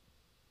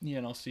the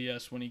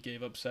NLCS when he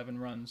gave up 7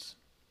 runs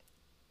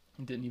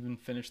and didn't even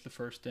finish the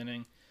first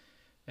inning,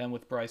 and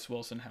with Bryce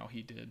Wilson how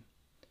he did.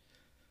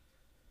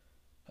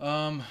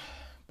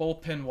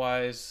 Bullpen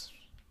wise,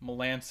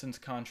 Melanson's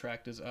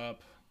contract is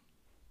up.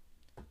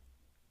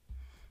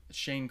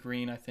 Shane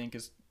Green, I think,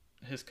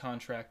 his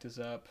contract is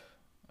up.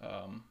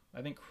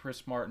 I think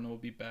Chris Martin will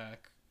be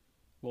back.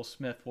 Will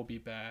Smith will be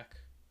back.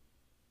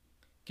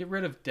 Get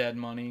rid of dead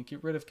money.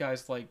 Get rid of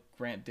guys like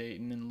Grant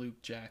Dayton and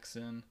Luke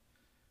Jackson.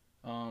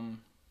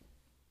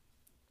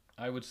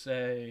 I would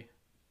say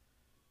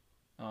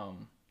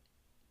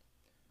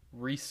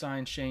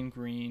re-sign Shane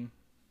Green.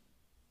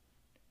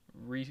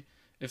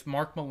 If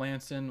Mark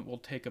Melancon will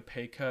take a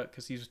pay cut,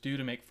 because he's due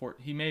to make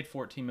he made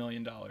 $14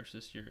 million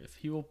this year. If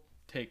he will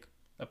take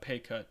a pay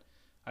cut,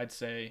 I'd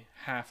say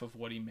half of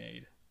what he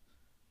made.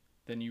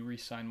 then you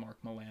re-sign Mark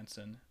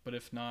Melancon. But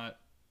if not,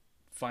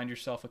 find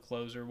yourself a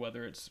closer,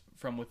 whether it's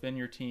from within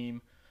your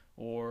team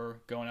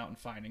or going out and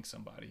finding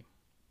somebody.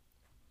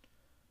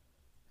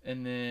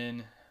 And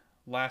then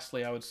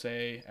lastly, I would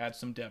say add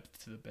some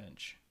depth to the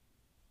bench.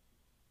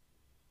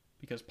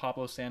 Because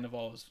Pablo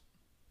Sandoval is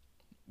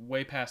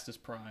way past his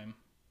prime.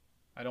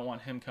 I don't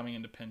want him coming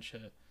into pinch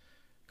hit.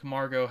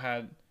 Camargo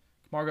had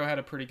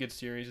a pretty good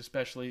series,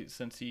 especially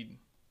since he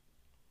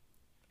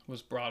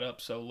was brought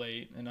up so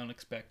late and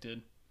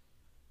unexpected,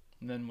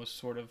 and then was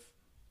sort of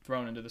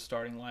thrown into the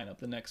starting lineup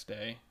the next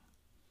day.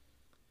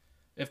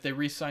 If they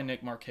re-sign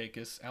Nick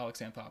Markakis,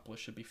 Alex Anthopoulos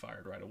should be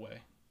fired right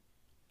away.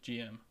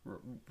 GM,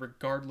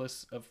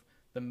 regardless of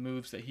the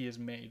moves that he has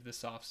made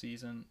this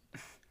offseason.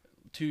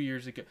 2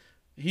 years ago,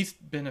 he's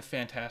been a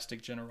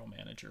fantastic general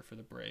manager for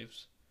the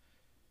Braves.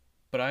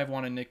 But I've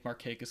wanted Nick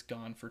Markakis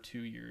gone for 2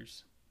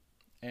 years.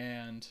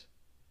 And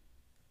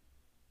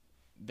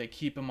they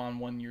keep him on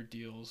 1-year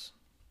deals.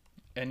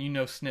 And you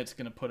know Snit's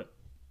going to put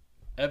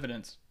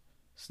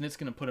Snit's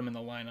going to put him in the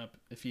lineup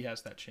if he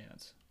has that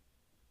chance.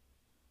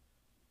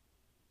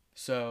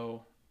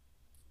 So,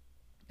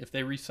 if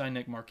they re-sign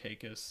Nick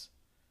Markakis,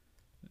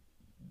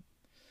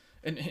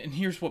 and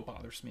here's what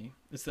bothers me,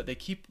 is that they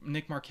keep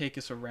Nick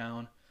Markakis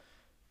around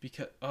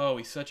because,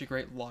 he's such a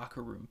great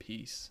locker room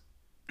piece.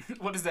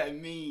 What does that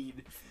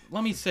mean?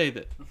 Let me say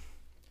that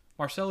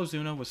Marcell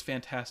Ozuna was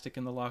fantastic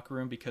in the locker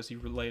room because he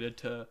related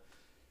to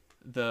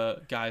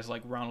the guys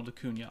like Ronald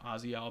Acuna,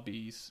 Ozzy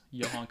Albies,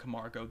 Johan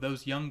Camargo,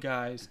 those young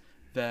guys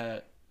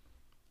that,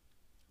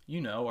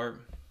 are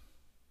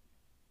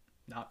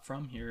not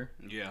from here.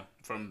 Yeah,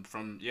 from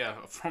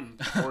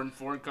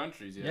foreign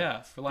countries. Yeah.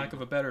 Yeah, for lack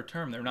of a better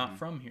term, they're not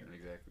from here.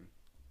 Exactly.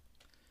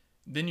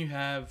 Then you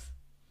have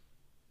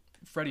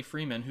Freddie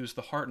Freeman, who's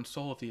the heart and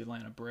soul of the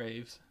Atlanta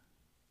Braves.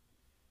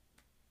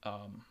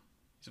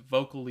 He's a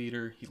vocal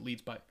leader. He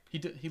leads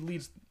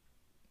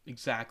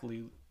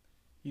exactly.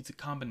 He's a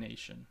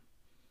combination.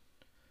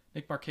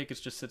 Nick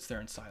Markakis just sits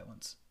there in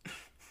silence.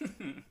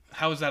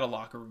 How is that a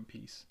locker room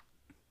piece?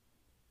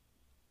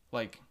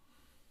 Like,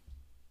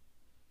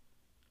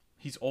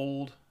 he's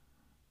old.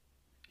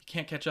 He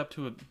can't catch up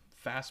to a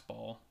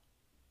fastball.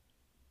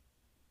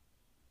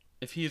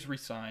 If he is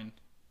re-signed,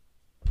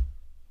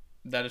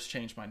 that has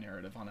changed my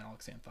narrative on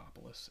Alex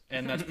Anthopoulos.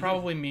 And that's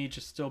probably me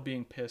just still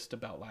being pissed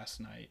about last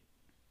night.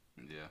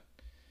 Yeah.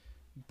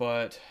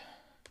 But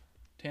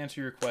to answer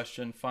your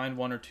question, find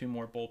 1 or 2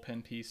 more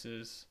bullpen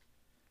pieces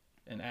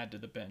and add to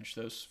the bench.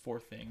 Those 4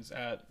 things.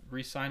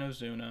 Re-sign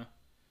Ozuna.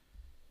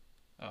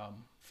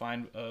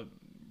 Find a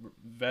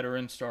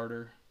veteran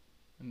starter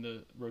in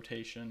the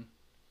rotation.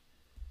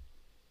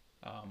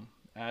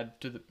 Add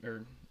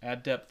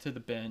depth to the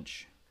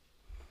bench.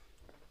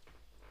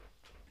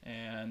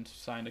 And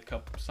sign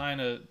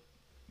a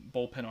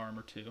bullpen arm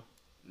or 2.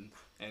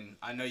 And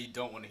I know you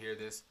don't want to hear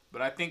this,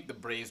 but I think the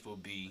Braves will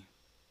be.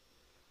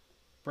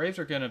 Braves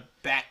are gonna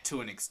back to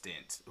an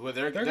extent. Well,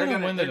 they're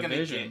gonna win the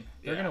division.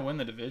 They're gonna win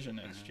the division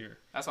next year.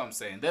 That's what I'm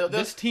saying.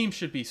 This team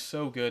should be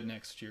so good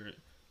next year.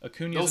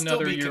 Acuna's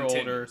another year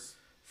older.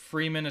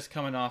 Freeman is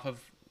coming off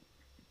of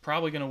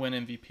probably gonna win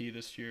MVP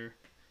this year.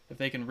 If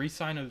they can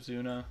re-sign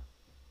Ozuna,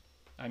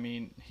 I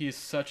mean, he is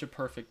such a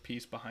perfect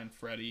piece behind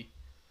Freddie.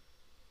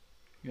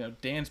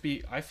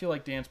 Dansby. I feel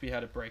like Dansby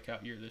had a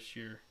breakout year this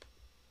year.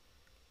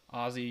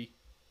 Ozzy,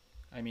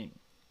 I mean,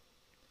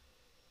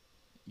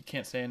 you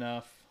can't say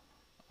enough.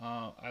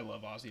 I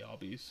love Ozzy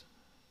Albies.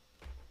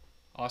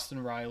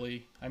 Austin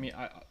Riley. I mean,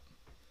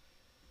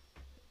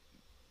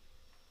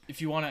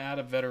 if you want to add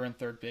a veteran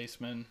third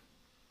baseman,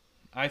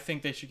 I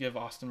think they should give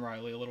Austin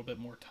Riley a little bit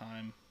more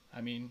time.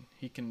 I mean,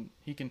 he can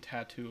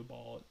tattoo a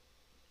ball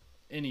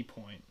at any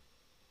point.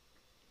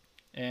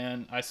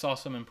 And I saw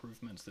some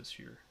improvements this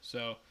year.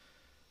 So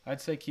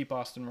I'd say keep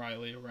Austin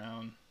Riley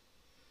around.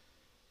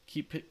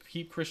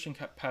 Keep Christian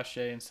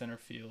Pache in center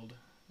field.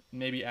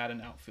 Maybe add an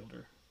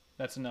outfielder.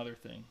 That's another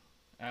thing.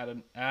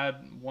 Add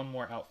 1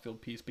 more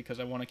outfield piece because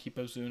I want to keep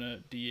Ozuna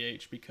at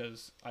DH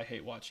because I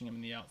hate watching him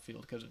in the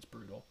outfield because it's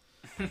brutal.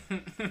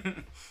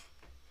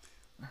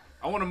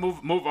 I want to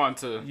move on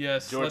to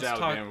Georgia,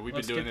 Alabama.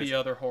 Let's get the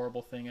other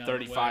horrible thing out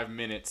 35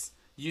 minutes.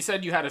 You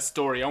said you had a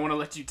story. I want to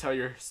let you tell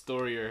your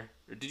story. Or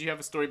did you have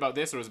a story about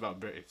this or was it about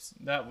Braves?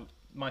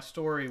 My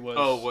story was...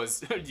 Oh,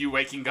 was you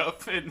waking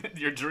up in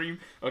your dream?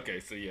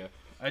 Okay, so yeah.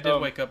 I did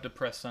wake up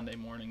depressed Sunday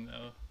morning,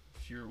 though,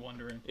 if you're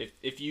wondering.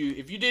 If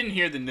you didn't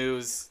hear the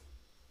news,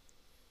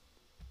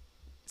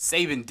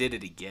 Saban did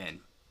it again.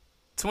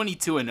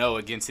 22-0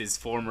 against his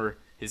former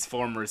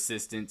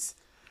assistants.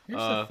 Here's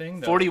the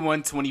thing, though.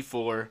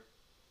 41-24.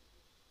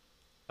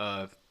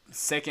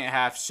 Second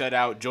half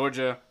shutout.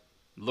 Georgia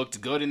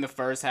looked good in the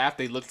first half.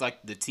 They looked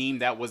like the team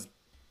that was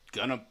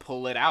gonna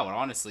pull it out,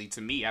 honestly,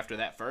 to me, after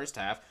that first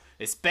half.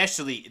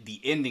 Especially the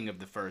ending of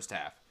the first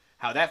half.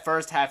 How that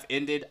first half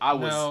ended, I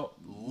was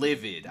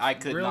livid. I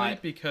could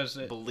not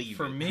believe it.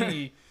 For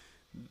me,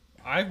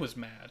 I was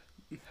mad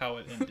how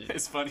it ended.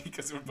 It's funny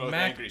because we're both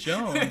Mac angry.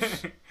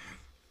 Jones,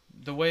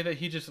 the way that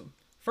he just...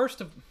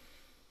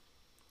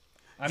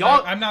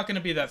 I'm not going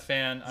to be that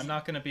fan. I'm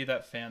not going to be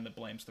that fan that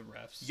blames the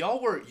refs.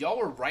 Y'all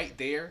were right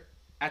there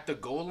at the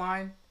goal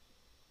line.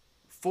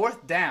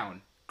 4th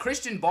down.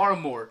 Christian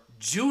Barmore,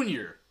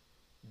 junior,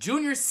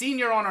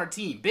 senior on our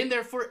team, been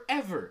there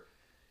forever.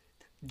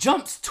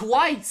 Jumps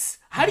twice.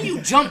 How do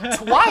you jump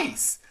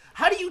twice?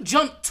 How do you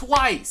jump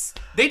twice?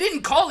 They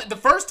didn't call it the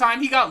first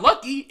time. He got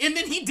lucky, and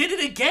then he did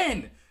it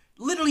again.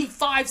 Literally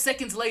 5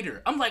 seconds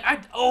later. I'm like,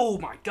 oh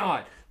my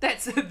God.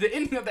 That's the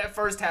ending of that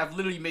first half.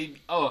 Literally made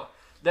me.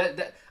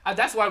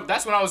 That's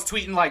when I was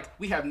tweeting like,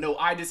 we have no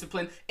eye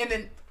discipline. And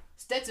then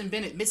Stetson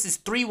Bennett misses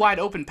 3 wide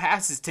open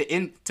passes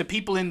to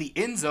people in the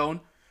end zone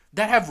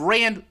that have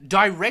ran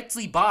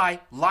directly by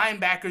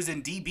linebackers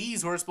and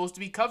DBs who are supposed to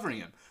be covering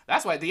him.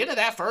 That's why at the end of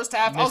that first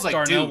half, I was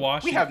like, dude,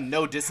 we have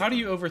no discipline. How do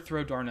you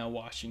overthrow Darnell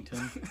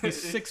Washington?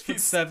 He's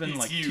 6'7", he's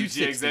like huge.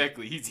 260. Yeah,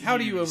 exactly. He's How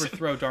huge. do you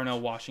overthrow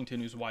Darnell Washington,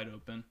 who's wide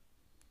open?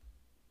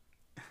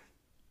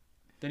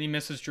 Then he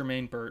misses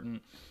Jermaine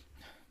Burton.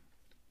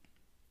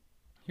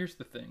 Here's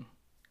the thing.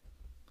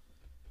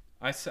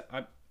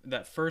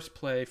 That first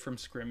play from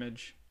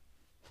scrimmage,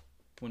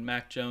 when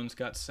Mac Jones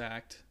got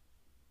sacked,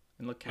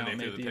 and LeCount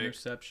made the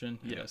interception.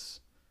 Yeah. Yes.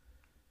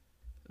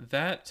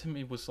 That to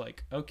me was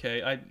like,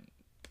 okay,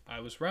 I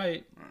was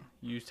right.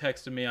 You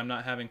texted me, I'm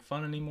not having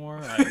fun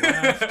ananymore. I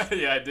laughed.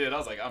 Yeah, I did. I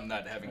was like, I'm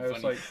not having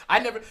fun. Like, I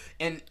never,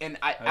 and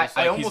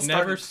I almost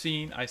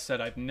I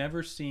said I've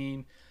never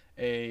seen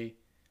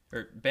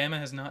Bama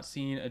has not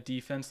seen a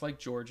defense like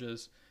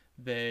Georgia's.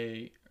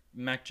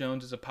 Mac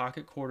Jones is a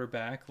pocket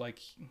quarterback. Like,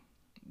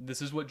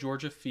 this is what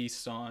Georgia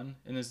feasts on,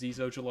 and Azeez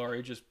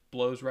Ojulari just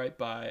blows right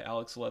by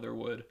Alex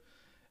Leatherwood,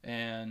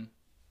 and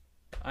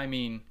I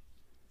mean,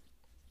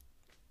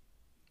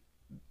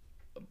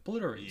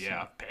 obliterates.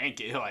 Yeah,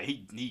 pancake. Like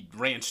he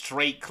ran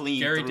straight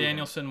clean. Gary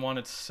Danielson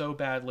wanted so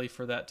badly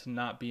for that to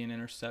not be an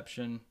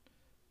interception,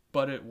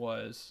 but it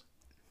was.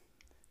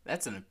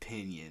 That's an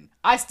opinion.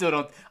 I still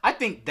don't. I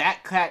think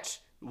that catch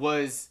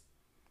was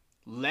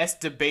less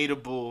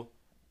debatable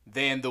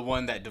than the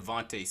one that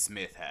Devontae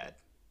Smith had.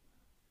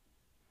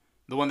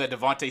 The one that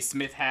Devontae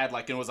Smith had,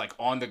 like it was like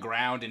on the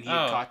ground and he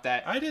had caught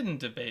that. I didn't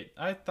debate.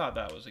 I thought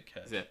that was a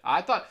catch.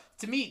 I thought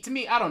to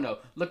me, I don't know.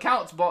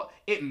 LeCount's ball,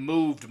 it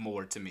moved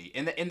more to me,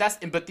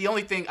 but the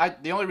only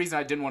reason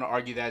I didn't want to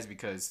argue that is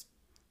because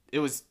it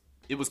was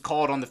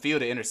called on the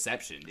field an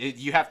interception.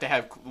 You have to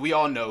have, we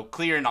all know,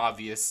 clear and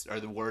obvious are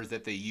the words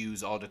that they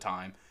use all the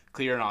time.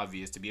 Clear and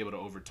obvious to be able to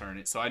overturn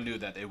it. So I knew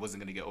that it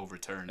wasn't going to get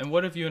overturned. And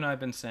what have you and I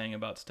been saying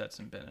about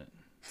Stetson Bennett?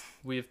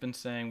 We have been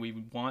saying we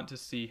want to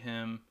see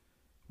him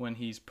when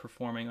he's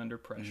performing under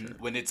pressure.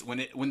 When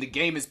the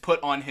game is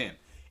put on him.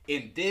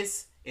 And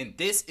this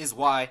is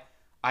why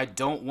I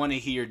don't want to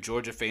hear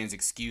Georgia fans'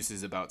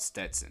 excuses about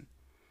Stetson.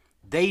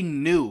 They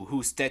knew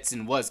who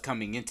Stetson was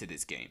coming into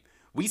this game.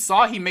 We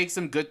saw he make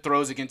some good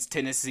throws against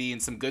Tennessee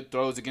and some good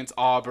throws against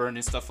Auburn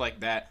and stuff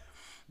like that.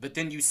 But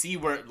then you see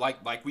where,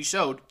 like we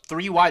showed,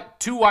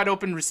 two wide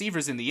open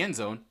receivers in the end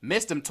zone,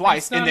 missed him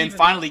twice, and then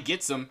finally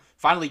gets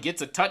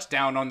a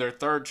touchdown on their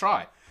third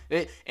try.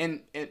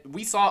 And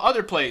we saw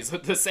other plays,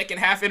 the second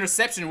half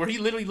interception where he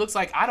literally looks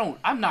like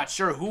I'm not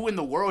sure who in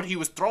the world he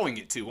was throwing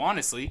it to.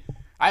 Honestly,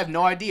 I have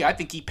no idea. I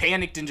think he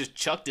panicked and just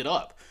chucked it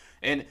up.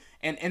 And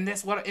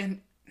that's what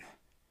and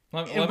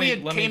we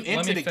had came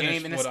into the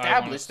game and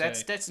established that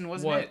Stetson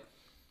wasn't it.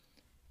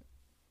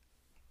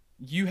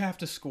 You have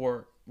to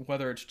score.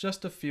 Whether it's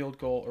just a field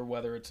goal or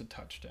whether it's a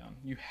touchdown,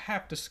 you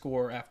have to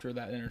score after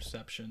that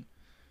interception.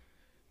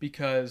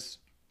 Because,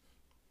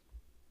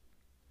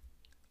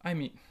 I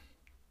mean,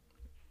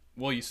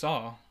 well, you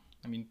saw.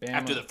 I mean, Bama,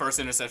 after the first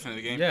interception of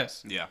the game?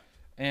 Yes. Yeah.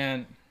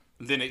 And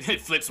then it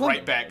flips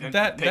right back and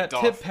that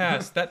tip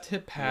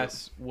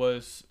pass Yep.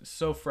 was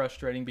so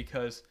frustrating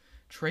because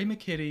Trey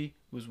McKitty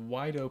was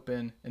wide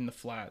open in the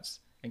flats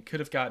and could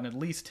have gotten at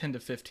least 10 to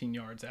 15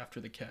 yards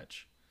after the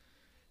catch.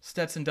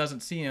 Stetson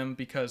doesn't see him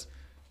because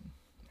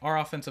our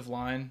offensive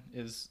line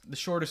is the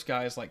shortest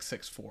guy is like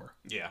 6'4".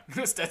 Yeah,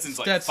 Stetson's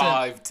like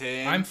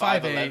 5'10". I'm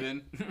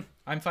 5'8".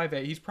 I'm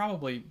 5'8". He's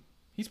probably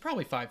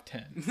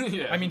 5'10".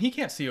 Yeah. I mean, he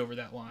can't see over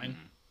that line,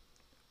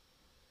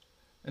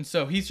 and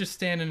so he's just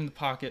standing in the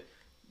pocket,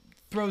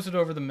 throws it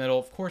over the middle.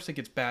 Of course, it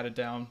gets batted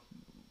down,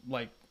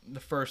 like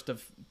the first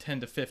of 10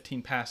 to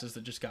 15 passes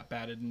that just got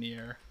batted in the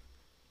air,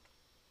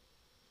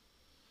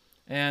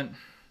 and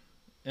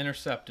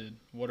intercepted.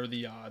 What are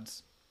the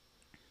odds?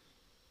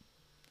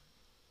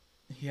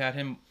 He had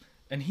him,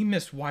 and he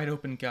missed wide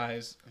open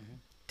guys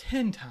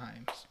 10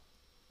 times.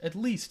 At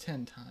least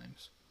 10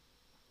 times.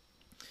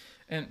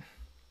 And,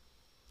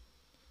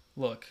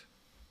 look.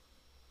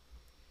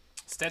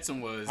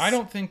 Stetson was... I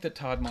don't think that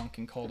Todd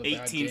Monken called a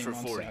bad 18 game for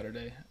 40 on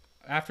Saturday.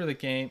 After the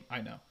game,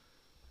 I know.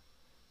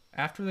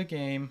 After the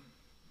game,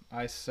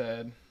 I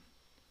said,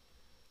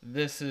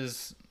 this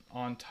is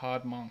on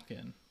Todd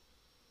Monken.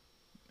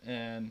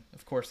 And,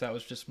 of course, that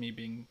was just me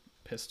being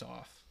pissed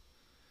off.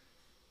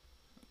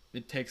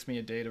 It takes me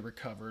a day to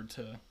recover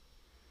to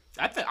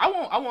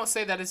I won't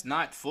say that it's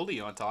not fully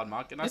on Todd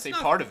Monken. I'll say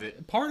part of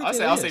it.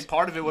 I'll say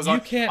part of it was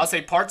I'll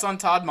say parts on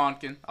Todd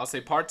Monken. I'll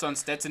say parts on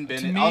Stetson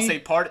Bennett. I'll say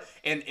part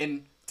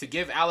and to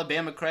give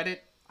Alabama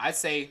credit, I'd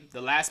say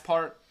the last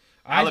part,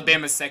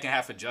 Alabama's second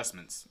half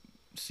adjustments.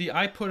 See,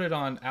 I put it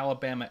on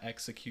Alabama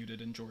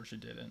executed and Georgia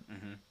didn't.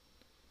 Mm-hmm.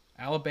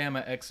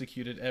 Alabama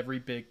executed every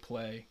big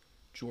play.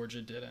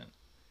 Georgia didn't.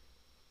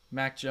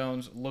 Mac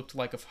Jones looked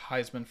like a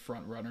Heisman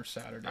front runner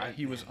Saturday.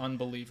 He was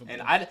unbelievable.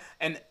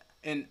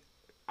 And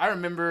I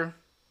remember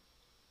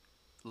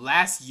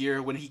last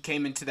year when he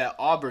came into that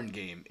Auburn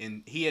game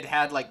and he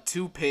had like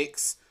 2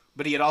 picks,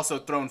 but he had also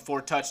thrown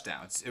 4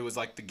 touchdowns. It was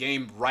like the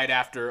game right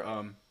after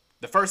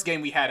the first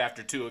game we had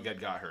after Tua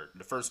got hurt,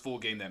 the first full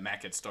game that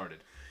Mac had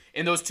started.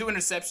 And those 2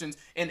 interceptions,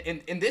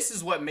 and this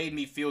is what made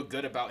me feel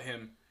good about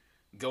him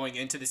going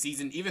into the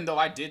season, even though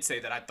I did say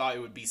that I thought it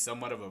would be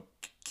somewhat of a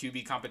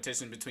QB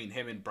competition between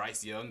him and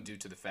Bryce Young due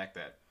to the fact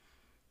that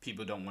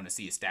people don't want to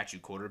see a statue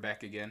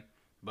quarterback again.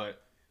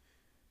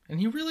 And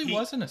he really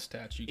wasn't a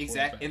statue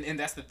quarterback. Exactly, and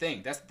that's the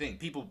thing.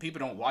 People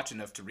don't watch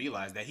enough to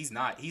realize that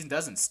he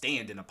doesn't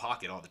stand in a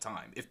pocket all the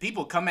time. If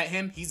people come at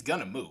him, he's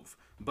gonna move.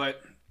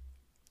 But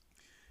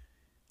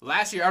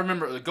last year, I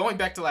remember going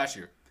back to last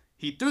year,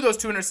 he threw those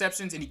 2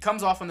 interceptions and he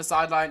comes off on the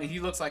sideline and he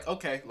looks like,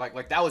 okay,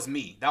 like that was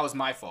me. That was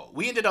my fault.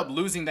 We ended up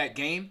losing that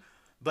game,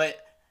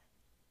 but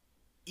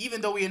even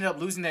though we ended up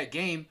losing that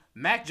game,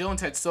 Mac Jones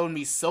had shown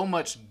me so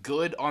much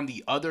good on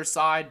the other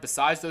side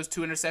besides those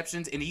 2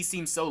 interceptions, and he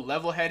seemed so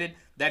level-headed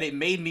that it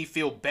made me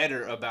feel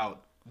better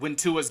about when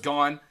Tua's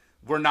gone,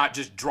 we're not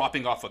just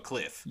dropping off a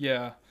cliff.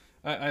 Yeah,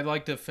 I'd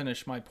like to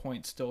finish my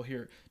point still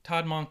here.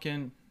 Todd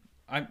Monken,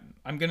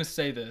 I'm going to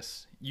say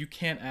this. You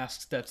can't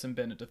ask Stetson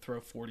Bennett to throw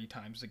 40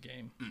 times a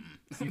game.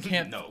 You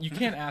can't. No. You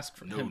can't ask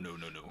for him. No.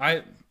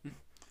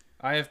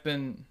 I have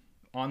been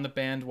on the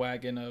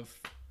bandwagon of,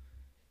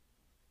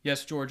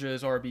 yes, Georgia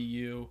is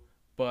RBU,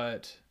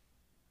 but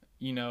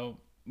we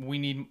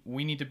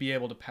need to be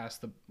able to pass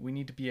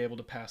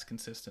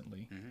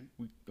consistently. Mm-hmm.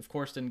 We of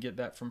course didn't get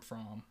that from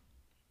Fromm.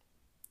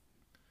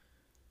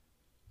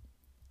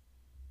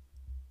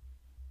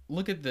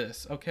 Look at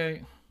this,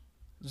 okay?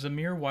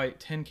 Zamir White,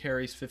 10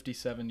 carries,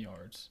 57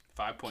 yards.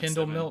 5.7.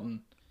 Kendall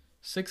Milton,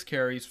 6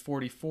 carries,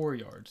 44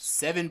 yards.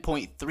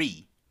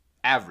 7.3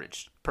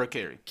 average per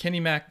carry. Kenny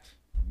Mack,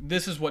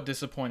 this is what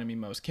disappointed me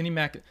most. Kenny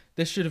Mack,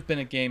 this should have been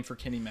a game for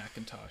Kenny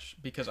McIntosh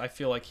because I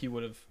feel like he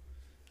would have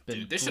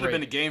been this should have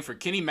been a game for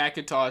Kenny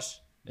McIntosh,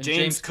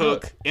 James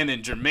Cook, and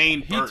then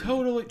Jermaine Burton.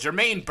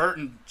 Jermaine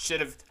Burton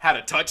should have had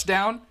a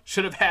touchdown,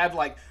 should have had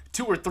like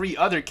 2 or 3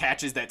 other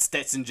catches that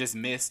Stetson just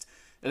missed.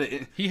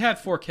 He had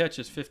 4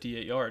 catches,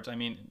 58 yards. I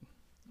mean,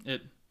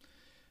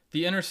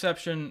 the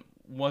interception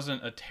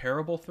wasn't a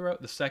terrible throw.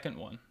 The second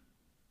one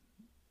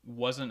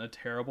wasn't a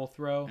terrible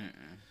throw.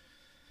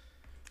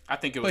 I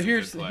think it was. But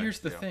here's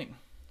the thing.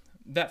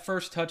 That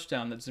first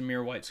touchdown that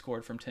Zamir White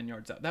scored from 10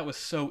 yards out, that was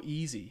so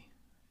easy.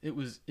 It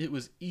was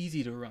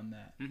easy to run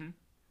that. Mm-hmm.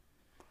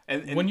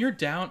 And when you're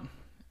down,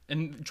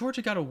 and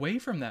Georgia got away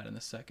from that in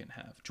the second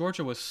half.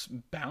 Georgia was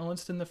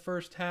balanced in the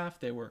first half.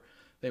 They were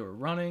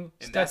running.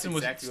 And Stetson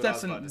what I was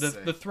about to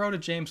say. The throw to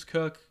James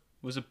Cook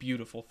was a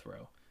beautiful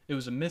throw. It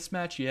was a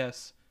mismatch,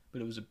 yes,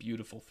 but it was a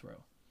beautiful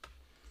throw.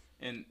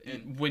 And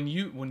when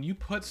you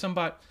put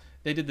somebody,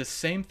 they did the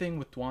same thing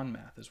with Dwan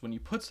Mathis. When you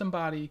put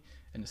somebody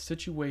in a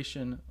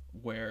situation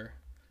where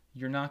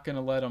you're not going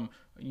to let him,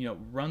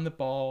 run the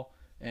ball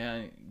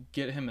and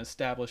get him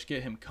established,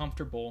 get him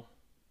comfortable,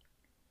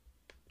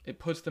 it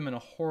puts them in a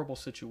horrible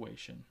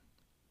situation.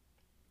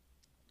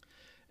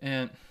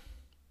 And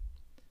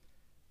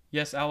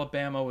yes,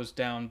 Alabama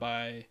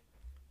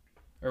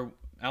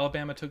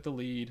took the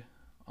lead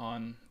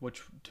on,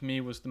 which to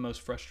me was the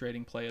most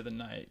frustrating play of the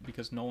night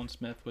because Nolan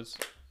Smith was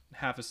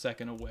half a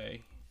second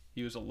away.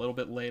 He was a little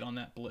bit late on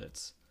that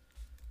blitz.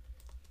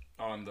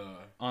 On the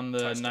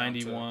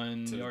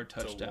 91-yard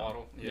touchdown. To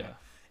Waddle. Yeah.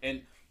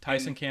 And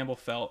Tyson Campbell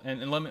fell.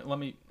 And let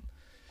me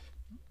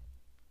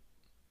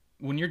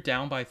when you're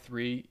down by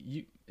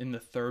 3, in the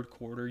third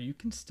quarter, you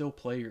can still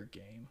play your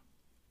game.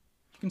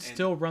 You can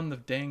still run the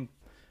dang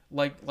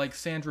like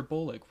Sandra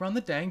Bullock, run the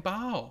dang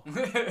ball.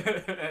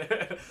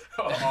 The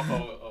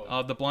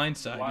blind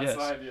side, yes.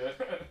 Side, yeah.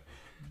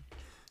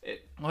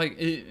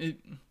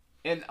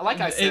 And like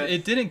I said,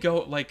 it didn't go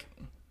like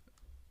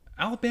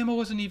Alabama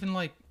wasn't even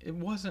like it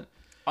wasn't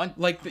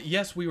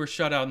yes, we were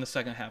shut out in the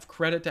second half.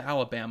 Credit to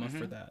Alabama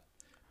for that.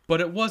 But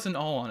it wasn't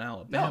all on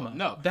Alabama.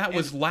 No. That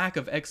was lack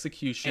of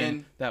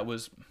execution. That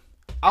was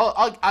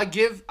I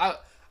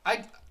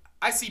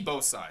see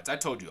both sides. I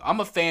told you. I'm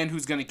a fan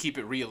who's going to keep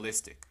it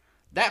realistic.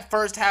 That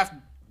first half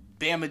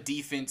Bama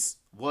defense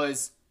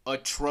was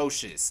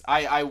atrocious.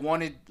 I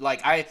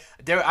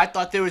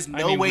thought there was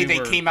no way they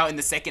came out in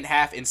the second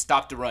half and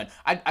stopped the run.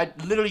 I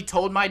literally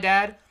told my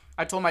dad,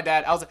 I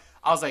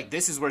was like,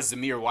 this is where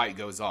Zamir White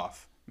goes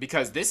off.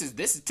 Because this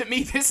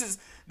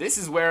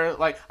is where,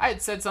 like, I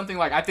had said something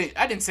like, I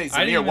didn't say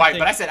Zamir White,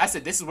 but I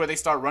said this is where they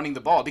start running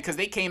the ball because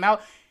they came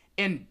out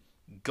and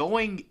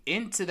going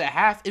into the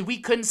half, and we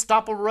couldn't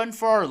stop a run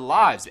for our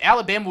lives.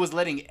 Alabama was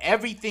letting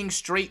everything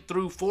straight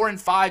through, 4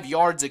 and 5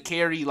 yards a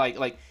carry,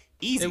 like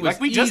easy. Like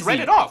we just read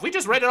it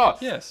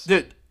off. Yes.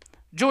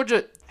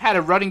 Georgia had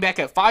a running back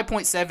at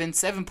 5.7,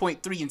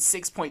 7.3, and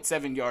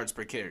 6.7 yards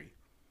per carry.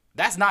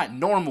 That's not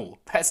normal.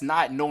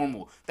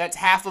 That's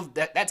half of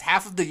that. That's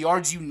half of the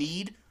yards you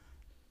need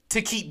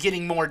to keep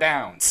getting more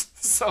downs.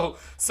 So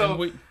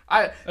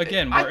I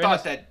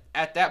thought that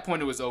at that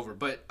point it was over.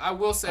 But I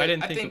will say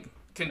I think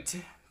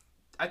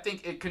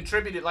it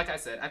contributed. Like I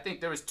said, I think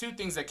there was 2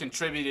 things that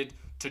contributed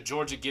to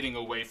Georgia getting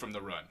away from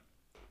the run.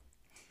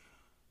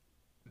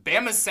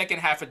 Bama's second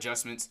half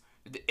adjustments,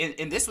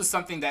 and this was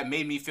something that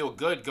made me feel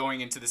good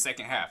going into the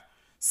second half.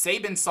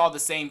 Saban saw the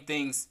same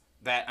things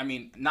that, I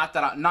mean, not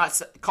that I'm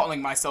not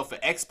calling myself an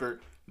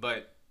expert,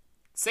 but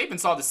Saban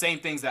saw the same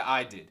things that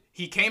I did.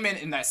 He came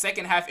in that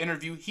second half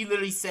interview, he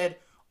literally said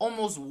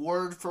almost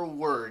word for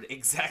word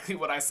exactly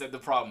what I said the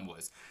problem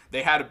was.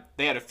 They had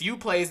a few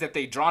plays that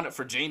they drawn up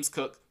for James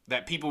Cook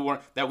that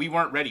we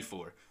weren't ready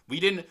for.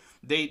 Even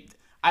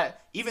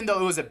though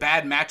it was a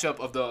bad matchup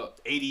of the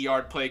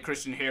 80-yard play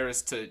Christian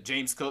Harris to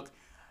James Cook,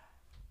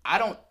 I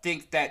don't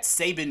think that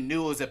Saban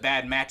knew it was a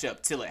bad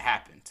matchup till it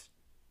happened.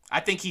 I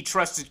think he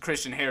trusted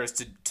Christian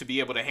Harris to be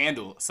able to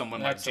handle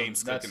someone like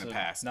James Cook in the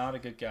past. Not a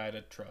good guy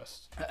to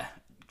trust.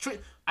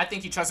 I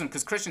think he trusts him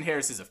because Christian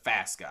Harris is a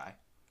fast guy.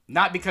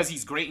 Not because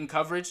he's great in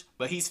coverage,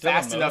 but he's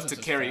fast enough to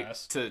carry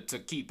to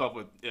keep up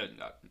with.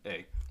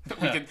 Hey,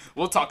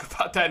 we'll talk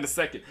about that in a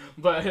second.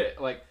 But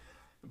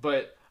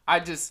I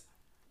just.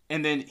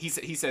 And then he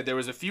said there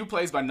was a few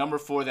plays by number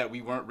 4 that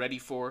we weren't ready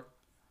for.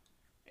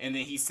 And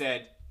then he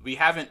said we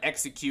haven't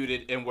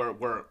executed and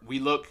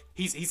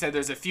he said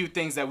there's a few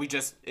things that we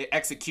just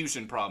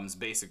execution problems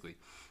basically.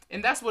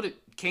 And that's what it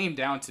came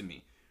down to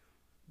me.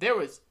 There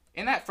was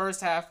in that first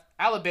half,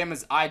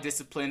 Alabama's eye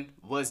discipline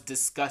was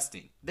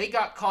disgusting. They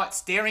got caught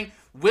staring.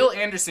 Will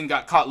Anderson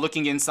got caught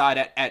looking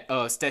inside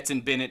at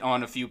Stetson Bennett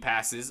on a few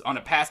passes, on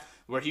a pass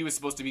where he was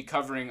supposed to be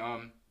covering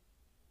I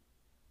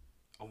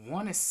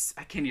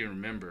can't even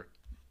remember.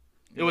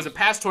 It was a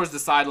pass towards the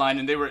sideline,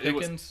 and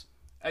Pickens?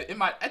 I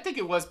think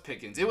it was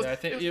Pickens. It was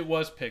Pickens.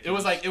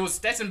 It was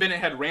Stetson Bennett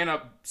had ran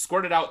up,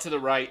 squirted out to the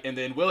right, and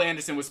then Will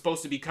Anderson was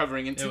supposed to be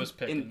covering.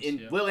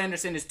 And Will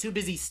Anderson is too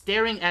busy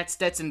staring at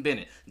Stetson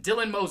Bennett.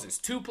 Dylan Moses,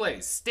 2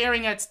 plays,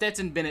 staring at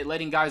Stetson Bennett,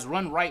 letting guys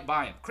run right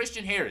by him.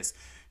 Christian Harris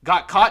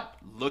got caught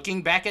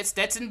looking back at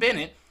Stetson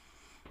Bennett,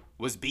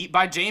 was beat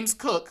by James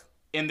Cook,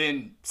 and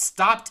then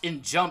stopped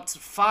and jumped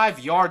 5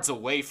 yards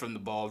away from the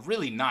ball.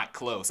 Really not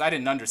close. I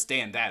didn't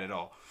understand that at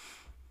all.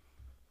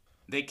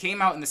 They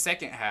came out in the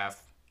second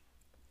half,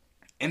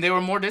 and they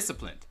were more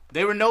disciplined.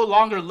 They were no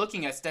longer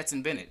looking at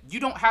Stetson Bennett. You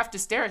don't have to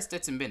stare at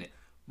Stetson Bennett.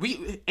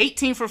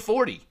 18 for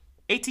 40.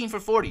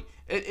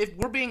 If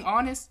we're being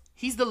honest,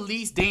 he's the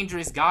least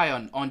dangerous guy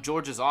on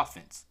Georgia's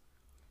offense.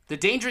 The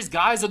dangerous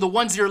guys are the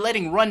ones you're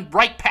letting run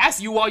right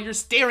past you while you're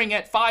staring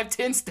at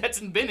 5'10"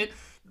 Stetson Bennett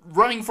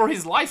running for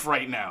his life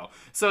right now.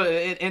 So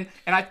and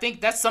I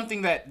think that's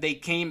something that they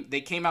came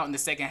out in the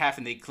second half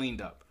and they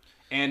cleaned up.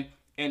 And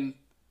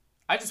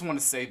I just want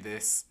to say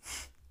this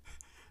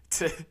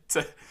to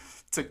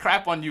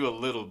crap on you a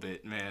little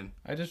bit, man.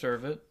 I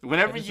deserve it.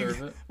 Whenever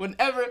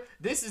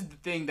this is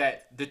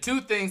the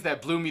 2 things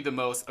that blew me the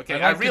most.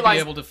 Okay, I realized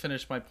to be able to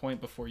finish my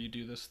point before you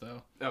do this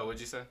though. Oh, what'd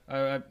you say?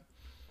 I'm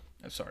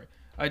sorry.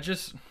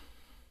 It's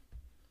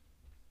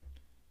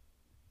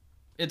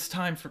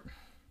time for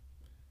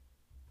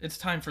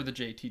the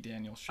JT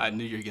Daniels show. I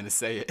knew you were going to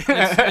say it.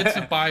 It's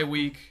a bye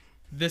week.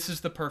 This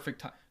is the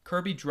perfect time.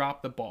 Kirby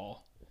dropped the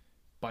ball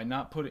by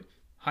not putting...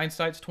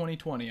 Hindsight's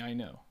 20/20, I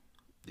know.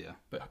 Yeah.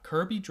 But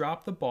Kirby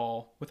dropped the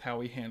ball with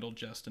how he handled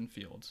Justin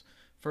Fields.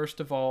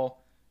 First of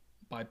all,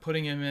 by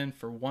putting him in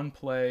for one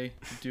play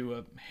to do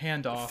a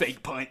handoff.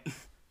 Fake punt.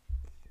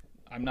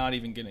 I'm not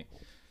even getting...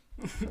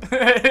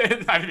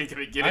 I'm not even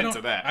going to get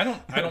into that.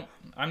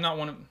 I'm not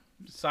one of...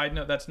 Side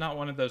note, that's not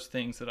one of those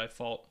things that I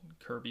fault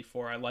Kirby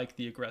for. I like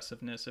the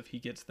aggressiveness. If he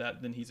gets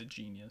that, then he's a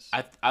genius.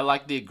 I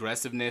like the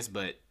aggressiveness,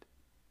 but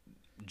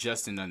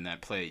Justin on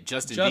that play.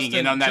 Justin being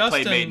in on that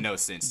play made no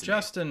sense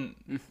to me.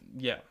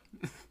 Yeah.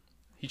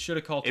 He should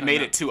have called timeout. It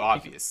made it too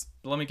obvious.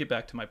 Let me get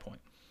back to my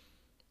point.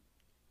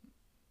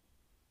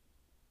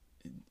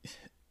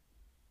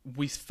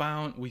 We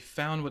found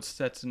what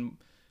Stetson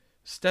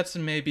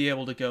may be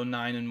able to go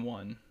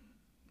 9-1.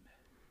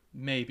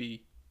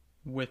 Maybe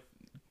with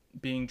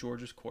being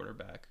Georgia's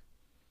quarterback.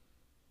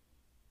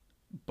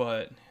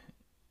 But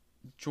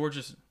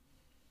Georgia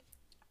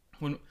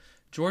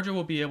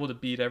will be able to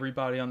beat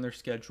everybody on their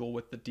schedule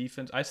with the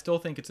defense. I still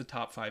think it's a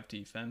top 5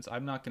 defense.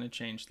 I'm not going to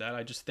change that.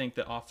 I just think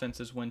that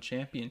offenses win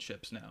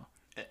championships now.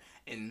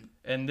 And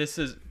this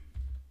is,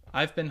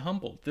 I've been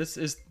humbled. This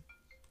is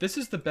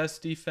the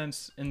best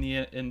defense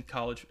in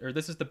college, or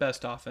this is the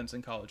best offense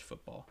in college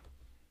football.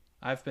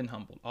 I've been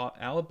humbled.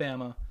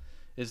 Alabama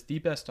is the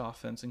best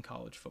offense in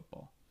college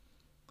football.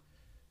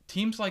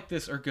 Teams like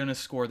this are going to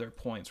score their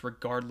points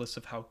regardless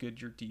of how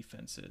good your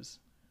defense is.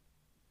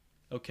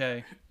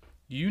 Okay?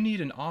 You need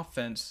an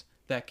offense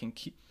that can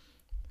keep.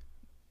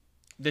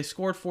 They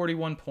scored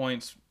 41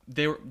 points.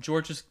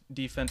 Georgia's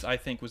defense, I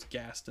think, was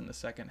gassed in the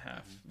second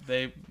half.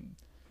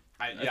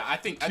 I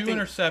think two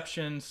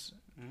interceptions,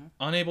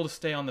 unable to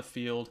stay on the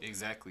field.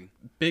 Exactly.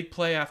 Big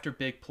play after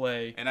big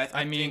play. And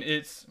I mean,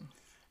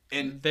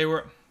 they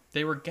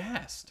were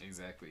gassed.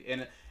 Exactly.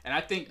 And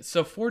I think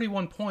so.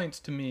 41 points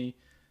to me,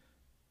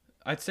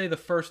 I'd say the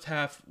first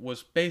half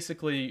was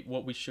basically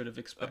what we should have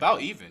expected.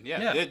 About even,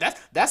 yeah.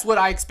 That's what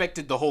I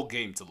expected the whole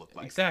game to look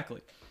like.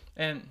 Exactly.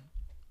 And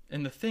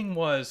the thing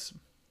was,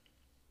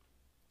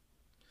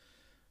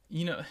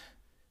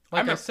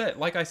 like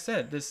I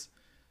said, this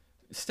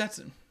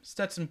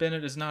Stetson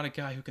Bennett is not a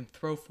guy who can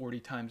throw 40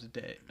 times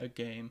a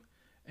game,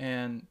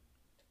 and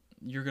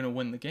you're going to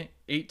win the game.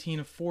 18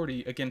 of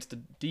 40 against a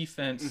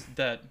defense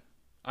that,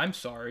 I'm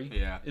sorry,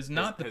 is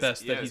not the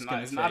best that he's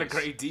going to face. It's not a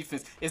great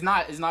defense. It's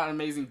not an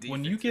amazing defense.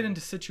 When you get into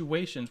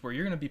situations where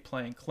you're going to be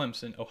playing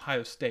Clemson,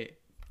 Ohio State,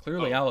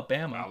 clearly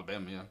Alabama.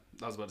 Alabama, yeah.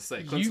 I was about to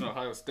say Clemson,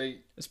 Ohio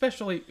State.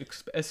 Especially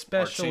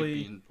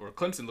or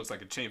Clemson looks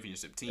like a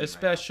championship team.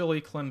 Especially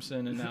right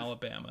Clemson and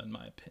Alabama, in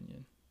my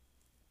opinion.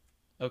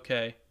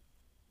 Okay.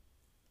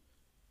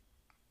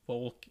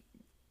 Well,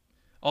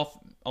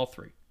 all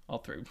three.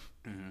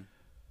 Mm-hmm.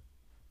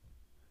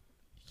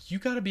 You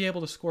got to be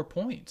able to score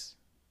points.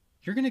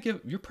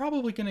 You're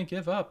probably gonna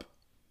give up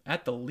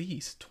at the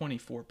least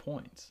 24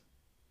 points.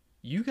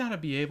 You got to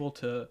be able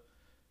to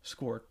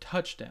score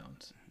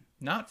touchdowns,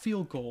 not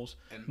field goals,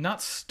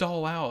 not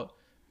stall out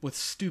with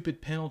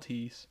stupid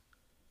penalties.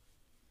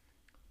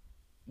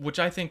 Which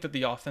I think that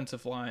the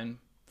offensive line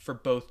for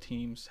both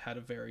teams had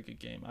a very good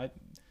game.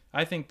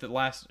 I think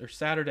that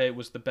Saturday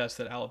was the best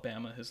that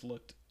Alabama has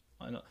looked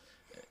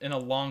in a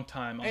long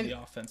time on the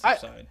offensive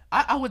side.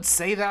 I would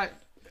say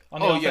that. On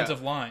the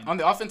offensive line. On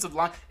the offensive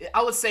line.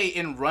 I would say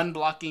in run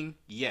blocking,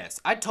 yes.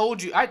 I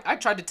told you, I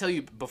tried to tell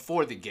you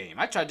before the game.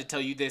 I tried to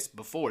tell you this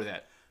before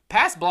that.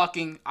 Pass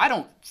blocking, I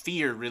don't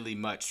fear really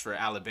much for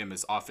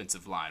Alabama's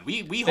offensive line.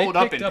 We hold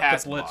up in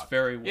pass block.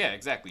 Very well. Yeah,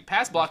 exactly.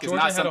 Pass block is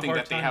not something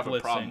that they have a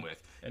problem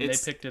with. And they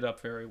picked it up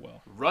very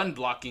well. Run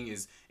blocking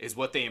is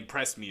what they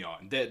impressed me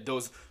on.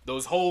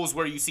 Those holes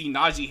where you see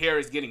Najee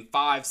Harris getting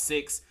 5,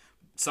 6,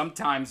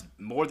 sometimes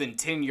more than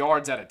 10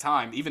 yards at a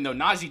time, even though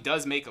Najee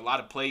does make a lot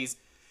of plays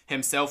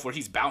himself where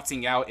he's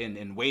bouncing out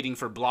and waiting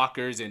for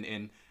blockers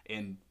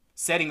and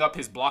setting up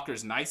his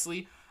blockers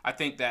nicely. I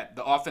think that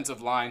the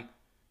offensive line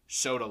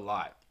showed a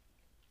lot.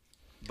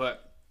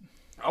 But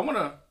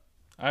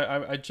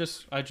I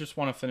just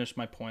want to finish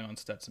my point on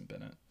Stetson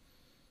Bennett.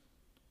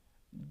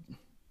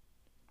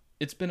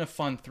 It's been a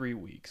fun 3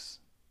 weeks.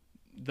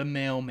 The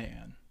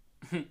mailman.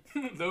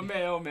 The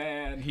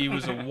mailman. He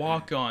was a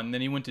walk-on, then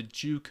he went to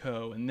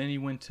JUCO, and then he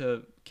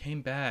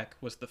came back,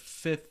 was the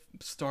fifth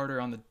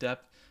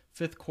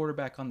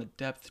quarterback on the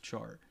depth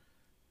chart.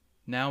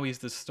 Now he's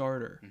the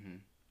starter. Mm-hmm.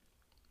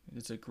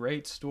 It's a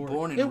great story.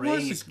 Born and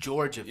raised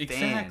Georgia fan.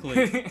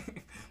 Exactly.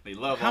 They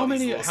love how all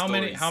many these little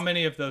stories. How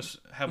many of those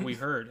have we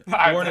heard?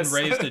 Born and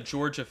raised a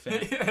Georgia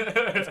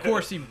fan. Of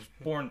course he was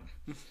born.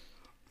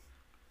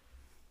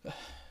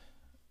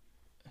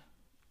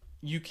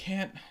 You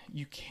can't.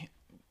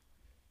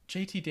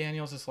 JT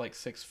Daniels is like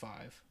 6'5".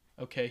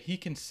 Okay, he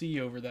can see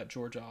over that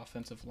Georgia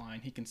offensive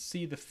line. He can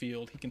see the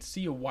field. He can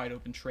see a wide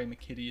open Trey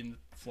McKitty in the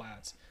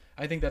flats.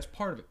 I think that's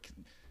part of it.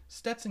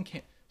 Stetson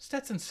can't.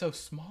 Stetson's so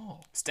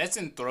small.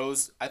 Stetson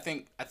throws. I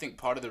think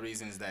part of the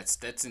reason is that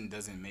Stetson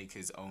doesn't make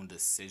his own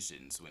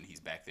decisions when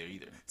he's back there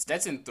either.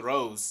 Stetson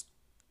throws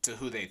to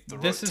who they tell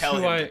him to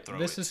throw it to.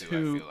 I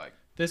feel like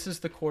this is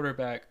the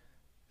quarterback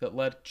that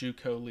led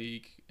JUCO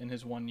league in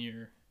his 1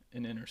 year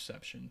in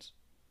interceptions,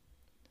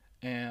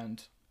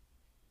 and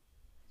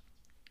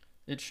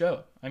it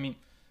showed. I mean,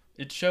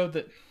 it showed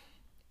that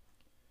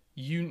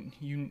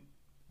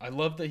I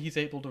love that he's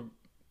able to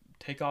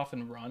take off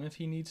and run if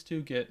he needs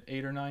to, get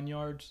 8 or 9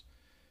 yards.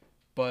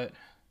 But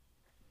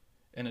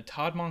in a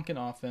Todd Monken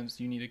offense,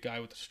 you need a guy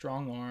with a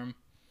strong arm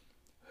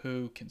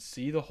who can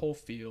see the whole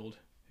field,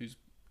 who's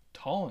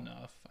tall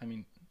enough. I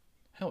mean,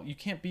 hell, you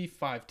can't be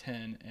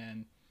 5'10"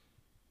 and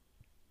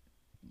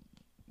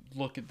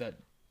look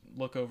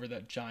over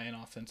that giant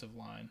offensive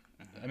line.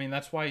 Mm-hmm. I mean,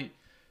 that's why.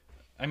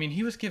 I mean,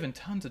 he was given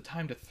tons of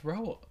time to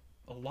throw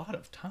a lot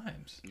of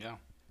times. Yeah,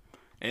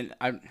 and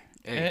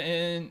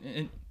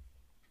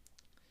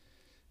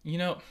you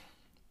know,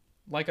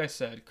 like I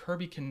said,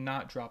 Kirby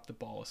cannot drop the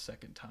ball a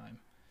second time.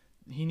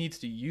 He needs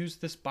to use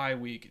this bye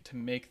week to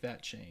make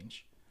that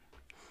change.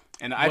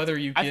 And whether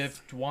you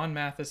give Dwan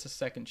Mathis a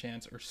second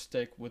chance or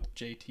stick with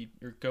JT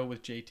or go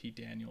with JT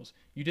Daniels,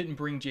 you didn't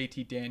bring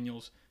JT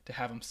Daniels to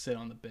have him sit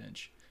on the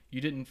bench. You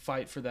didn't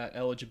fight for that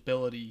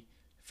eligibility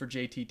for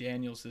JT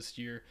Daniels this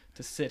year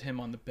to sit him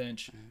on the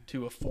bench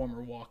to a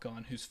former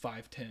walk-on who's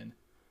 5'10".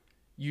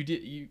 You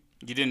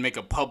didn't make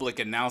a public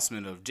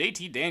announcement of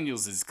JT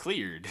Daniels is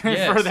cleared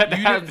yes, for that to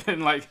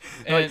happen.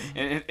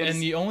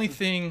 And the only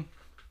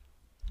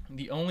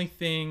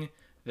thing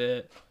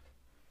that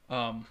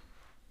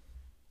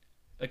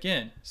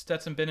again,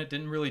 Stetson Bennett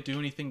didn't really do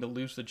anything to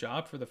lose the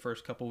job for the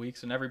first couple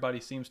weeks, and everybody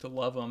seems to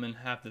love him and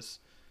have this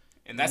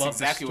And that's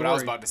exactly what I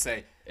was about to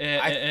say.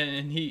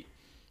 And he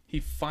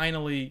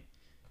finally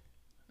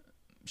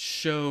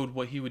showed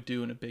what he would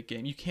do in a big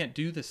game. You can't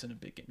do this in a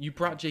big game. You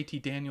brought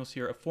JT Daniels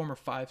here, a former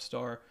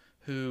 5-star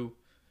who,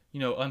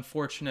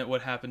 unfortunate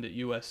what happened at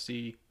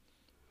USC,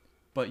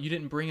 but you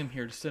didn't bring him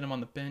here to sit him on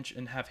the bench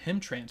and have him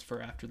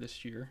transfer after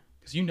this year,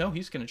 because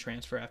he's going to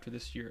transfer after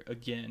this year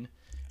again.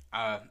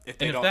 If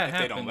they don't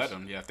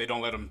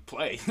let him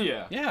play,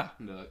 yeah. Yeah.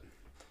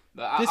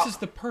 This is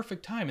the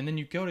perfect time, and then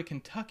you go to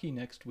Kentucky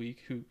next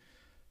week, who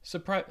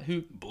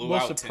will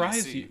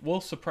surprise Tennessee.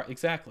 Will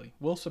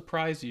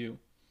surprise you.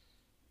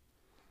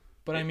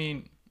 But I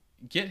mean,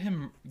 get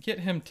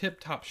him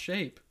tip-top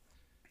shape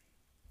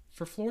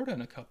for Florida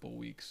in a couple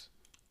weeks.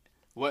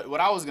 What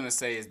I was gonna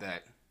say is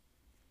that,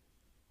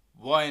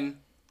 one,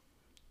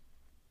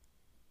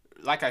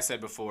 like I said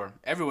before,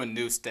 everyone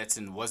knew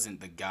Stetson wasn't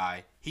the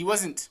guy. He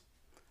wasn't.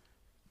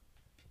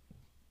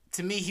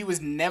 To me, he was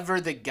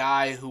never the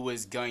guy who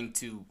was going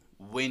to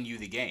win you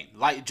the game.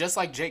 Just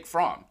like Jake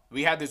Fromm.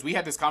 We had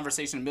this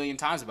conversation a million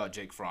times about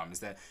Jake Fromm, is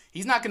that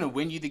he's not going to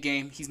win you the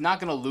game. He's not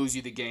going to lose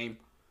you the game.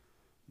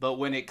 But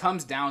when it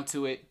comes down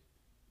to it,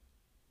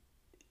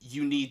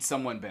 you need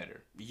someone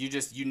better. You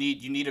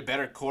need a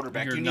better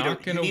quarterback. You need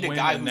a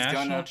guy who's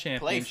going to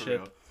play for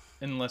real.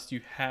 Unless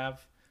you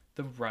have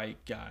the right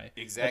guy.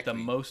 Exactly. At the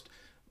most,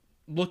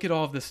 look at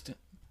all of this.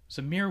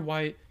 Zamir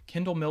White,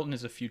 Kendall Milton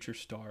is a future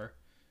star.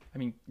 I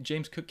mean,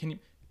 James Cook,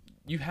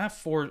 you have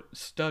 4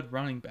 stud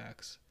running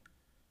backs.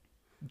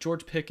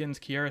 George Pickens,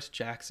 Kearis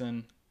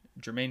Jackson,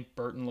 Jermaine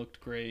Burton looked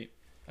great.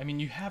 I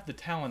mean, you have the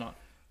talent on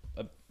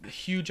a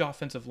huge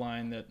offensive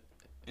line that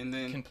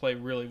can play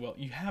really well.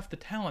 You have the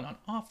talent on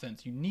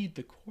offense. You need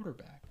the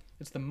quarterback.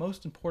 It's the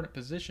most important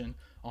position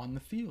on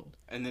the field.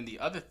 And then the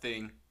other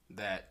thing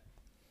that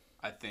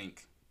I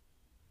think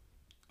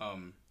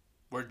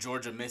where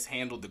Georgia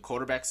mishandled the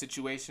quarterback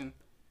situation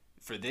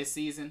for this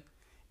season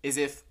is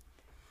if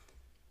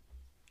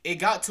it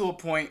got to a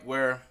point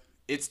where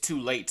it's too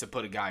late to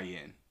put a guy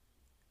in.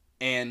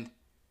 And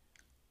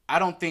I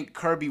don't think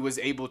Kirby was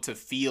able to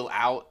feel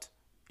out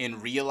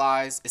and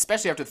realize,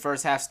 especially after the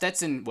first half.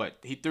 Stetson,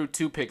 he threw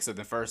 2 picks in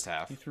the first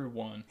half. He threw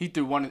one.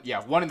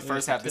 One in the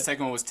first half. The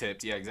second one was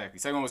tipped. Yeah, exactly.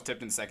 Second one was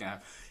tipped in the second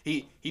half.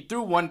 He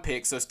threw 1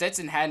 pick, so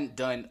Stetson hadn't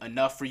done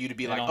enough for you to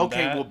be like,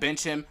 okay, we'll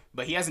bench him.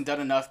 But he hasn't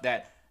done enough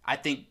that I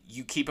think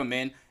you keep him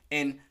in.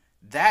 And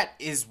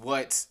that's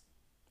what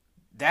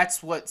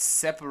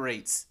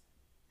separates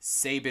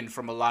Saban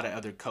from a lot of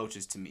other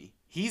coaches to me.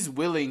 He's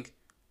willing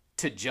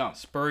to jump.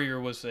 Spurrier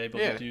was able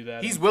to do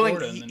that. He's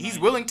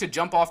willing to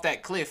jump off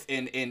that cliff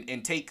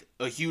and take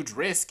a huge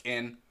risk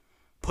and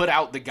put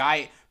out the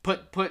guy,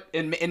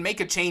 and make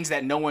a change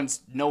that no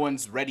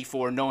one's ready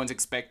for, no one's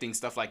expecting,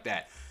 stuff like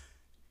that.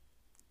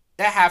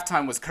 That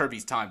halftime was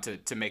Kirby's time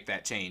to make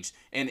that change.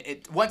 And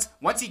once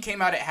he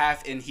came out at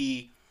half and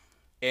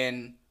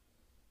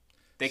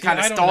they kind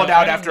of stalled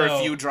out after a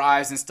few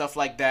drives and stuff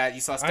like that.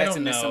 You saw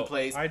Stetson miss some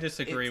plays. I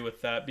disagree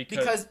with that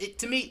because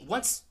to me,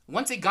 once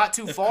it got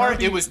too far,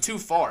 it was too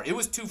far. It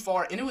was too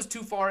far, and it was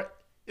too far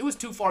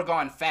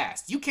gone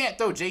fast. You can't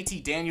throw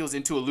JT Daniels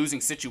into a losing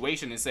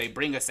situation and say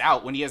bring us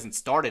out when he hasn't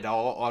started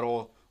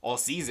all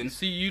season.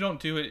 See, you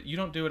don't do it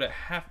at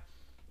half.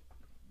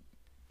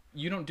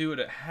 You don't do it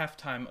at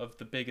halftime of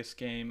the biggest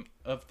game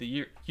of the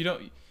year.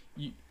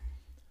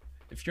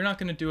 If you're not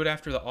going to do it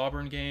after the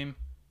Auburn game.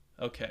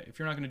 Okay, if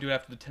you're not going to do it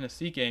after the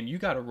Tennessee game, you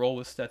got to roll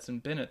with Stetson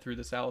Bennett through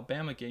this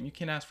Alabama game. You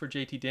can't ask for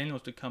JT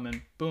Daniels to come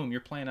in. Boom, you're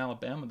playing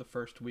Alabama the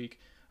first week.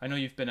 I know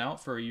you've been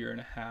out for a year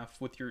and a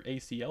half with your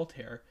ACL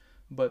tear,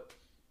 but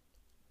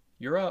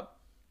you're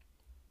up.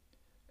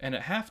 And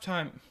at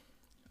halftime,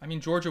 I mean,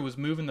 Georgia was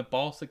moving the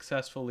ball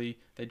successfully.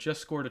 They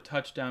just scored a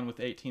touchdown with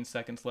 18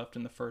 seconds left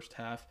in the first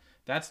half.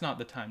 That's not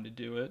the time to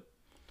do it.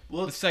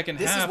 Well, the second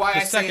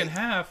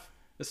half.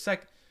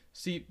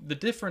 See, the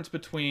difference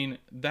between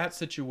that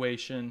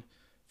situation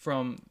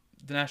from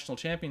the national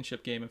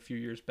championship game a few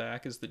years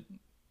back is that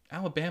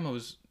Alabama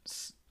was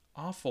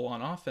awful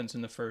on offense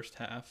in the first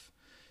half.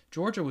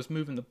 Georgia was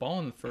moving the ball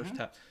in the first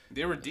half.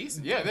 They were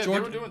decent. Yeah, they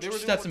were doing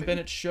Stetson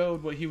Bennett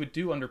showed what he would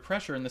do under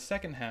pressure in the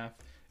second half.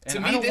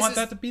 And I don't want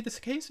that to be the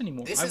case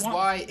anymore. This is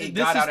why it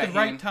got out of hand. This is the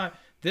right time.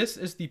 This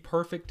is the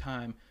perfect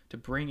time to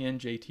bring in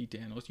JT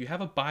Daniels. You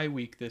have a bye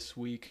week this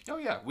week. Oh,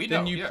 yeah.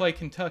 Then you play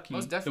Kentucky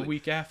the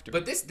week after.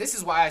 But this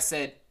is why I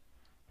said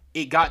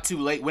it got too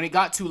late. When it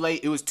got too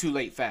late, it was too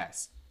late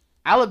fast.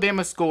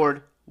 Alabama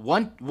scored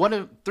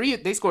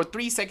they scored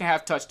 3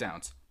 second-half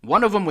touchdowns.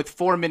 One of them with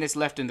 4 minutes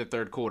left in the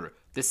third quarter.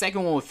 The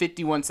second one with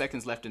 51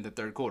 seconds left in the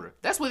third quarter.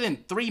 That's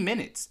within 3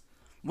 minutes.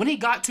 When it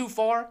got too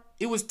far,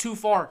 it was too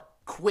far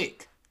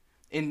quick.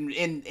 And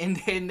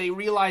they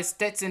realized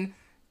Stetson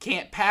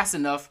can't pass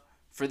enough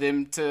for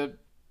them to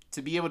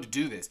be able to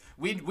do this.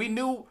 We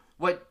knew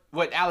what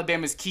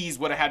Alabama's keys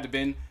would have had to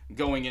been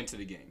going into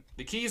the game.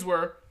 The keys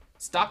were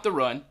stop the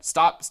run,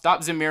 stop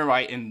Zamir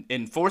White,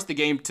 and force the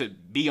game to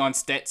be on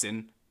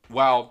Stetson.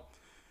 While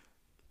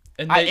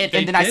I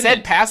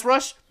said pass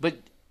rush, but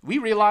we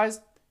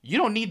realized you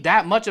don't need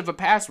that much of a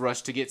pass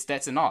rush to get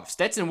Stetson off.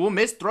 Stetson will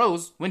miss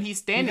throws when he's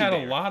standing there. He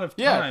had a lot of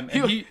time.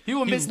 Yeah, and he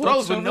will miss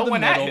throws with no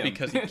one at him.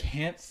 Because he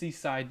can't see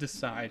side to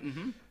side.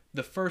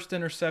 The first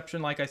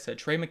interception, like I said,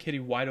 Trey McKitty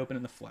wide open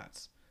in the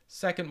flats.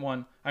 Second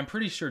one, I'm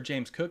pretty sure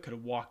James Cook could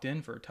have walked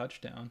in for a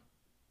touchdown.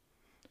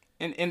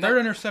 And third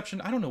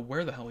interception, I don't know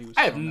where the hell he was.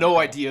 I have no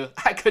idea.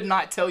 I could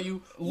not tell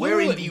you where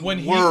in the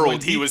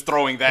world he was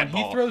throwing that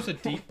ball. When he throws a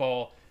deep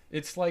ball,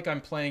 it's like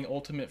I'm playing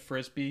Ultimate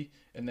Frisbee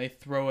and they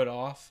throw it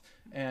off,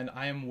 and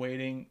I am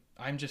waiting.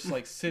 I'm just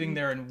like sitting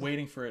there and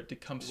waiting for it to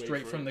come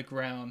straight from the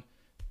ground,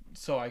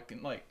 so I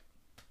can like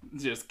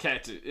just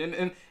catch it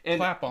and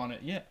clap on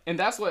it. Yeah, and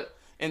that's what.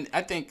 And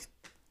I think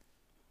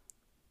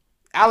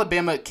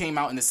Alabama came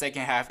out in the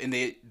second half and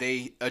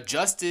they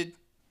adjusted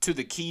to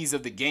the keys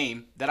of the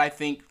game that I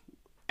think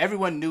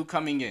everyone knew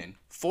coming in.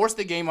 Force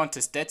the game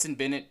onto Stetson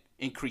Bennett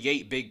and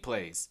create big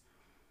plays.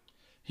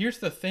 Here's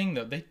the thing,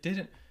 though.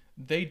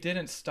 They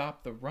didn't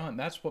stop the run.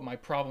 That's what my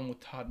problem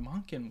with Todd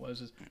Monken was.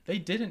 Is they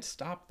didn't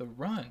stop the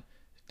run.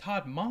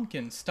 Todd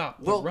Monken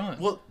stopped the run.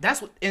 Well,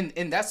 that's what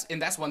and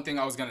that's one thing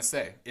I was gonna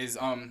say is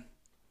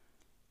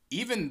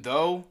even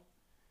though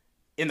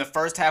in the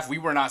first half we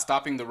were not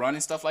stopping the run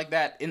and stuff like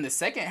that, in the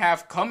second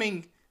half,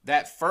 coming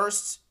that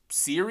first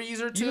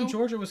series or two, even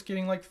Georgia was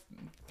getting like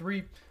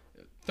 3rd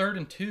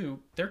and 2.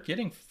 They're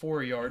getting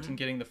 4 yards and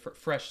getting the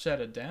fresh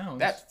set of downs.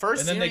 That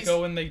first and then series, they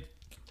go and they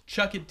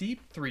chuck it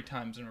deep 3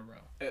 times in a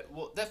row.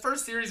 Well, that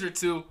first series or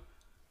two,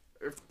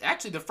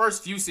 actually the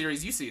first few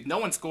series, you see, no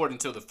one scored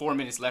until the 4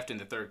 minutes left in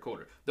the third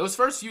quarter. Those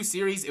first few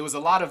series, it was a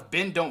lot of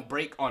bend, don't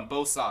break on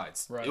both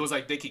sides. Right. It was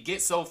like they could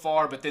get so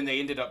far, but then they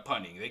ended up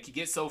punting. They could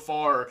get so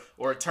far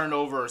or a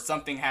turnover or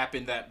something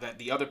happened that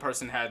the other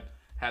person had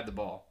the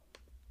ball.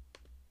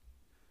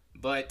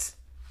 But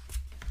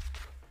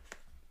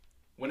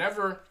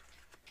whenever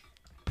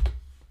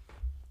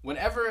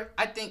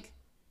I think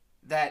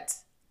that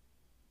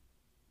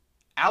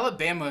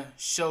Alabama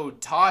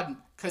showed Todd,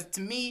 because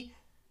to me,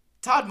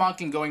 Todd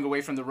Monken going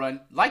away from the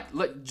run,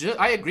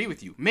 I agree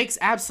with you, makes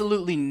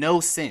absolutely no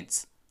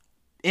sense,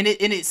 and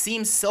it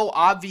seems so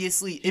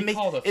obviously. He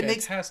called a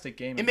fantastic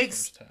game. It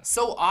makes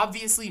so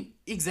obviously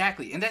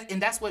exactly, and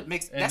that's what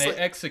makes. And that's they what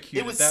executed.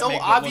 It was so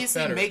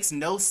obviously makes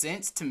no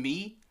sense to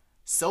me,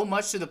 so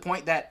much to the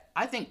point that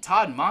I think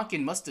Todd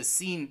Monken must have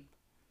seen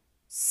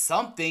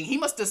something. He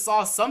must have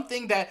saw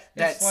something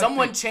that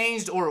someone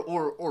changed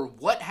or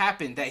what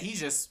happened that he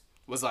just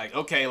was like,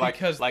 okay,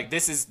 like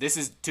this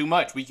is too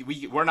much.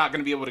 We're not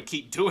going to be able to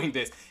keep doing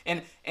this.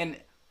 And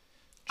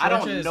I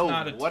don't know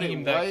what it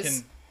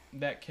was.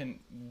 That can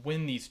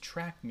win these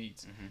track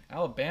meets.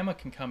 Alabama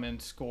can come in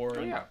and score.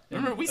 Oh, yeah.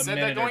 Remember we said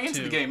that going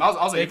into the game. I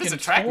was like, if it's a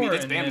track meet,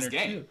 it's Bama's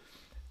game.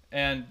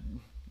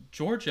 And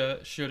Georgia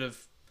could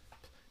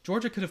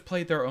have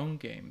played their own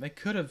game. They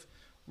could have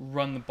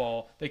run the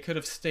ball. They could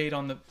have stayed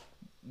on the.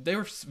 They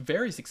were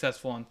very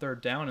successful on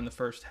third down in the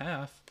first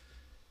half.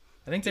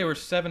 I think they were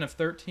 7 of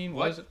 13.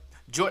 What? Was it?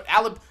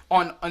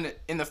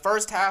 In the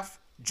first half,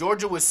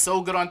 Georgia was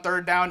so good on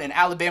third down, and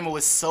Alabama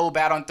was so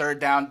bad on third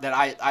down that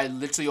I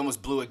literally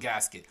almost blew a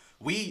gasket.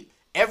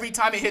 Every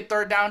time it hit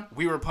third down,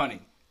 we were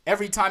punting.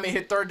 Every time it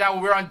hit third down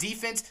when we were on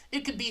defense,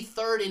 it could be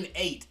 3rd and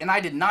 8, and I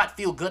did not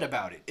feel good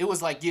about it. It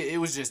was like it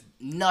was just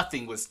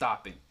nothing was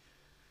stopping.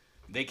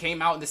 They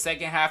came out in the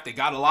second half. They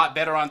got a lot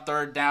better on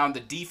third down. The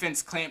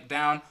defense clamped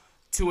down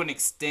to an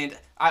extent.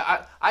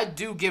 I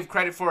do give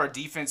credit for our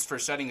defense for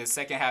shutting a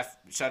second half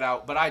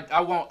shutout, but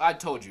I won't. I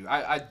told you.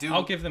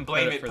 I'll give them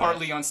blame it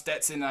partly on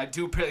Stetson. I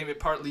do blame it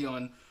partly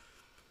on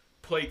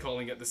play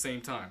calling at the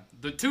same time.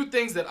 The two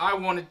things that I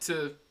wanted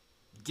to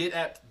get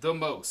at the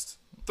most.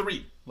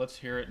 3. Let's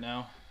hear it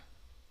now.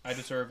 I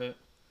deserve it.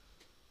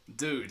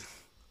 Dude,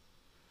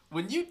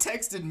 when you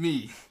texted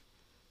me,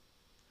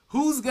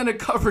 who's going to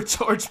cover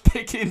George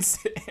Pickens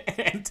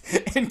and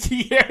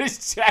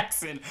Kearis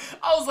Jackson?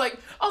 I was like,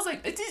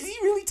 is he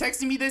really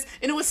texting me this?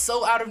 And it was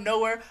so out of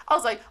nowhere. I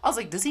was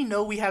like, does he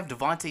know we have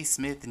Devontae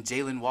Smith and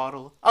Jalen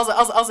Waddle? I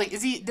was like,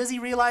 does he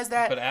realize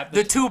that? But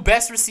the 2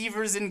 best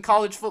receivers in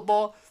college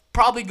football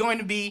probably going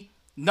to be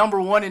number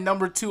 1 and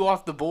number 2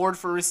 off the board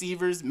for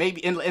receivers,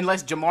 maybe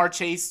unless Jamar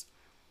Chase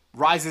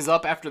rises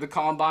up after the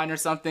combine or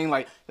something.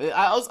 Like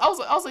I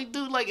was like,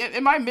 dude, like,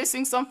 am I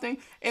missing something?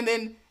 And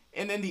then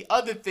the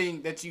other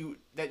thing that you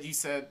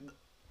said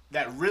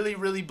that really,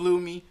 really blew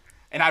me,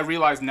 and I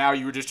realize now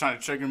you were just trying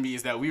to trigger me,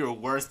 is that we were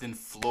worse than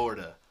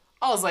Florida.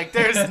 I was like,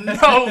 there's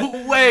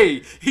no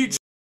way.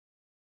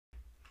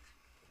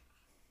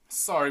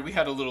 Sorry, we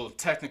had a little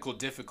technical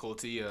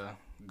difficulty.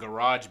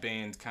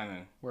 GarageBand kind of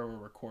where we're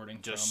recording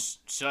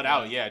just shut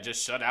out. Yeah,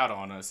 just shut out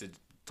on us. It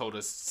told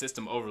us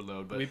system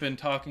overload. But we've been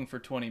talking for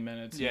 20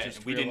 minutes. Yeah,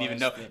 we didn't even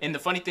know. And the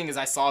funny thing is,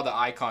 I saw the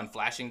icon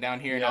flashing down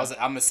here, and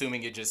I'm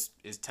assuming it just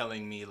is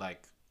telling me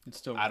like it's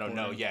still. I don't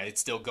know. Yeah, it's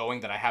still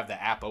going. That I have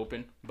the app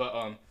open.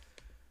 But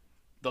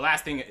the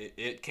last thing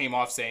it came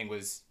off saying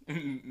was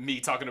me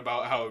talking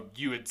about how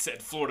you had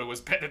said Florida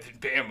was better than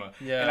Bama.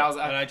 Yeah,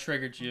 and I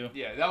triggered you.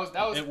 Yeah, that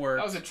was it worked.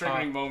 That was a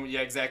triggering moment. Yeah,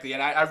 exactly.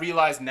 And I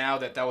realized now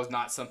that was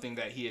not something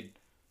that he had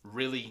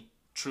really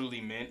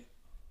truly meant.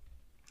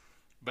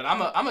 But I'm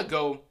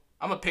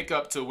gonna pick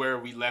up to where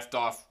we left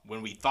off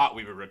when we thought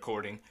we were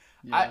recording.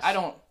 Yes.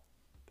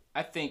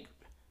 I think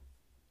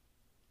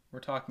we're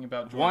talking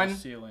about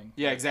Georgia's ceiling.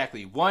 Yeah,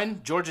 exactly.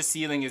 One, Georgia's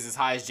ceiling is as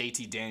high as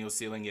JT Daniels'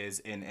 ceiling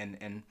is,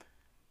 and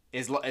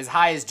as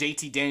high as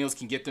JT Daniels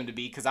can get them to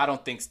be, because I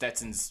don't think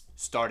Stetson's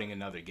starting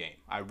another game.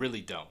 I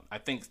really don't. I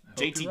think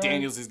JT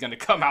Daniels is going to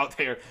come out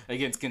there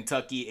against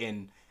Kentucky,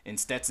 and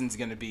Stetson's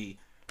going to be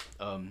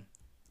a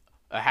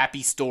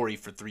happy story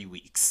for 3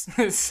 weeks.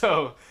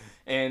 So,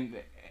 and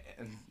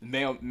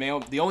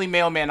the only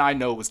mailman I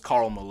know was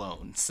Karl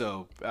Malone.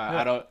 So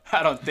I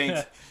don't think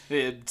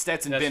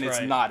Stetson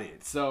Bennett's not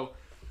it. So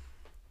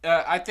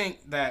I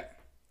think that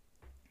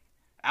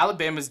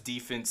Alabama's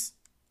defense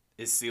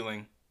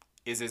ceiling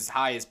is as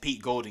high as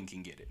Pete Golding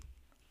can get it,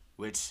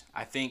 which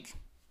I think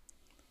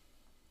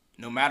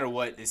no matter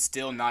what is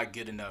still not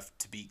good enough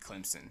to beat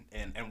Clemson.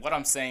 And what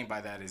I'm saying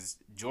by that is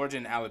Georgia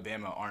and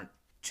Alabama aren't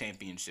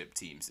championship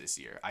teams this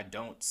year. I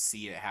don't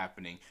see it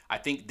happening. I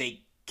think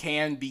they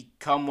can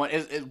become one.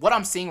 What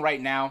I'm seeing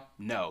right now,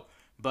 no.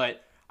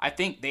 But I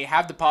think they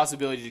have the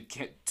possibility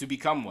to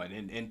become one.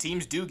 And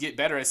teams do get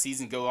better as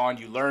season go on.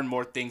 You learn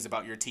more things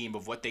about your team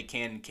of what they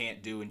can and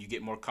can't do, and you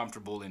get more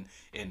comfortable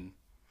in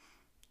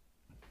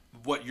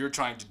what you're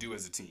trying to do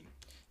as a team.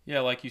 Yeah,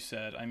 like you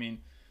said. I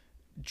mean,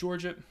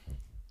 Georgia,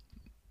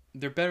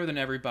 they're better than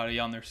everybody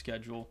on their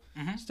schedule.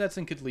 Mm-hmm.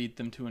 Stetson could lead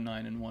them to a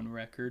 9-1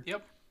 record.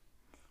 Yep.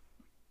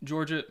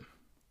 Florida's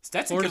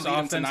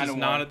offense is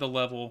not at the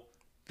level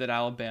that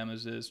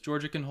Alabama's is.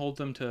 Georgia can hold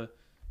them to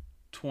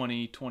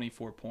 20,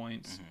 24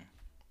 points.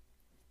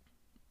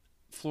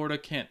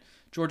 Mm-hmm.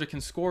 Georgia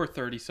can score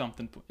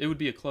 30-something.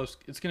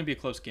 It's going to be a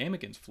close game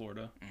against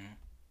Florida. Mm-hmm.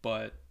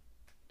 But,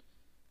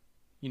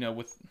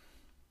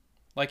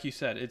 like you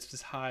said, it's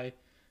as high.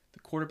 The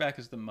quarterback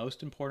is the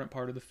most important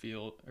part of the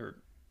field or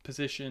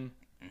position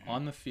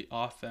on the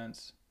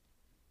offense.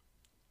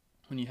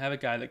 When you have a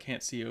guy that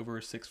can't see over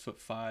a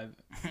 6'5"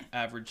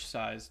 average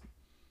sized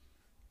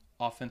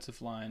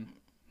offensive line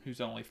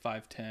who's only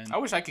 5'10". I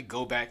wish I could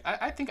go back.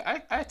 I think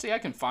I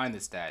can find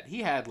this stat.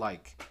 He had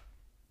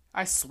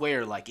I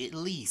swear at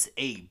least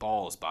 8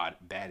 balls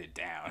batted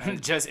down.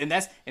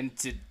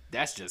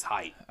 That's just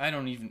height. I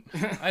don't even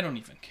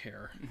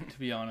care, to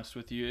be honest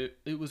with you.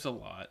 It was a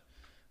lot.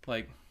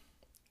 But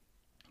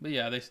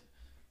yeah,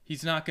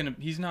 he's not gonna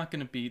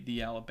beat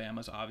the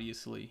Alabamas,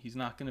 obviously. He's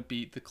not gonna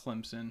beat the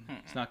Clemson.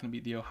 He's not gonna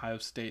beat the Ohio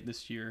State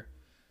this year.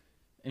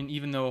 And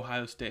even though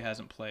Ohio State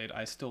hasn't played,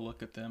 I still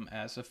look at them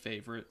as a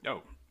favorite.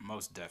 Oh,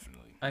 most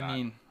definitely.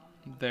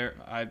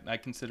 I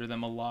consider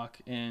them a lock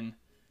in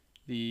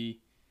the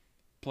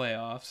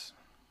playoffs.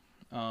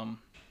 But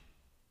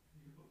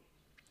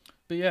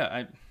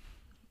yeah,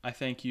 I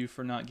thank you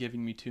for not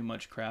giving me too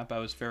much crap. I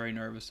was very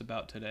nervous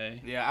about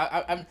today.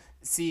 Yeah, I'm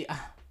see.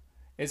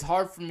 It's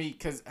hard for me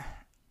because,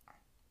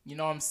 you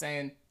know what I'm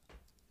saying?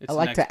 I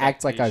like to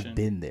act like I've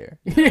been there.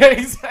 Yeah,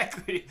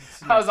 exactly.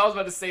 I was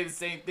about to say the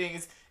same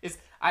thing. It's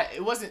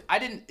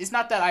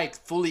not that I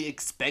fully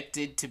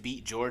expected to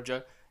beat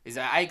Georgia. Is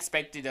that I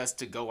expected us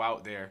to go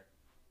out there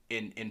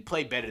and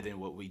play better than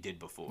what we did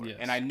before. Yes.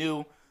 And I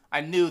knew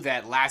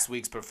that last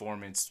week's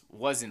performance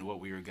wasn't what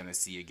we were going to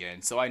see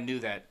again. So I knew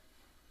that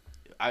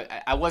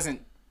I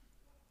wasn't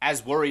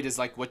as worried as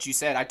what you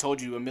said. I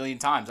told you a million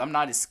times. I'm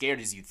not as scared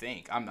as you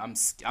think. I'm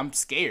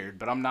scared,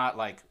 but I'm not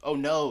oh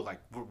no,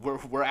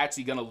 we're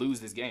actually gonna lose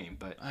this game.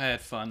 But I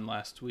had fun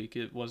last week.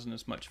 It wasn't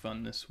as much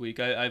fun this week.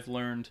 I've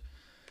learned.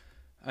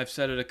 I've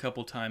said it a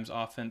couple times.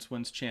 Offense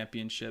wins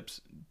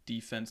championships.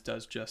 Defense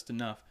does just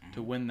enough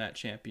to win that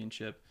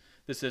championship.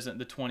 This isn't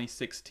the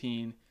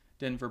 2016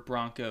 Denver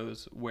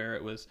Broncos where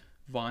it was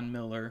Von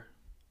Miller,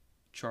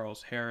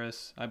 Charles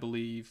Harris, I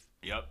believe.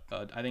 Yep.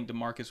 I think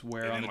DeMarcus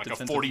Ware on the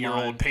defensive line. A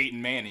 40-year-old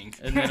Peyton Manning.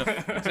 And then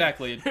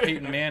exactly,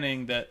 Peyton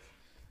Manning that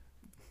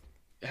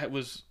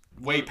was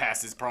way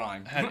past his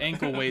prime. Had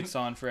ankle weights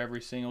on for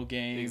every single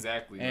game.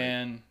 Exactly.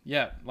 And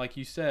yeah, like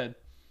you said,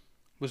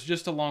 was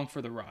just along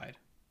for the ride.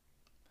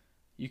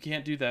 You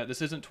can't do that.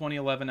 This isn't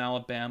 2011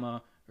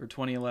 Alabama or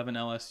 2011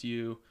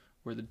 LSU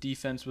where the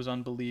defense was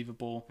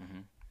unbelievable. Mm-hmm.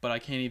 But I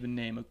can't even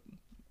name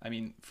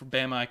for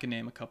Bama I can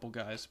name a couple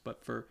guys,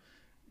 but for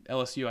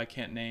LSU I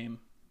can't name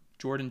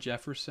Jordan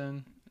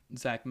Jefferson,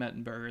 Zach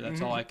Mettenberger.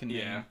 That's all I can name.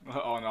 Yeah,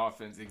 on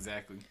offense,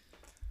 exactly.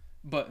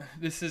 But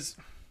this is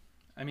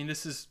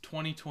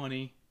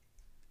 2020.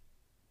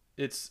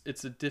 It's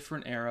a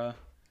different era.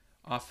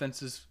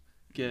 Offenses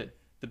get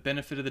the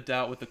benefit of the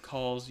doubt with the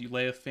calls. You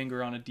lay a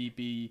finger on a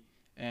DB,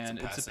 and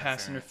it's a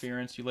pass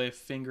interference. You lay a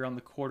finger on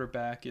the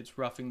quarterback. It's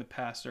roughing the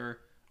passer,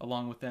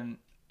 along with then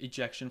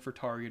ejection for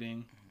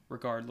targeting,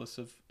 regardless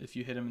of if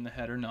you hit him in the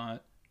head or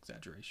not.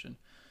 Exaggeration.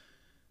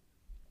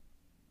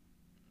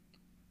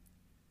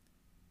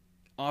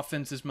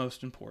 Offense is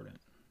most important,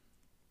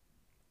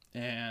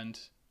 and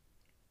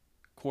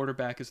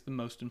quarterback is the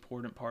most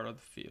important part of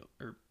the field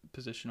or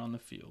position on the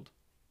field.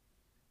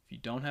 If you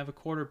don't have a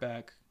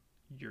quarterback,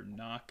 you're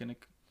not gonna.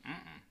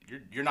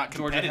 You're not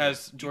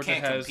competitive. Georgia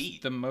has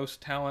the most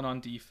talent on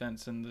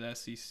defense in the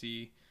SEC.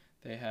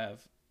 They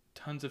have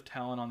tons of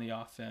talent on the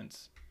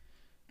offense.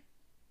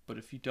 But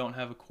if you don't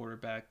have a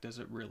quarterback, does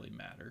it really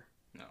matter?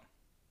 No.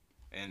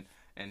 And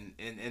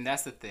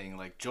that's the thing.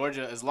 Like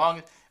Georgia, as long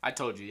as I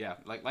told you, yeah,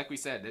 like we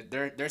said,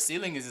 their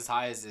ceiling is as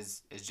high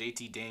as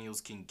JT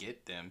Daniels can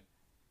get them.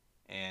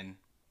 And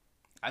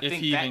I if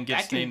think he even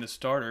gets named the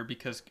starter,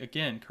 because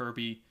again,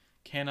 Kirby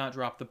cannot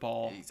drop the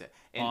ball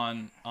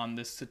on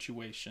this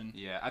situation.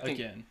 Yeah, I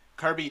think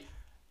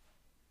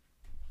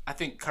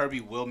Kirby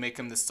will make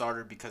him the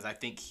starter because I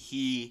think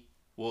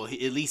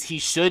at least he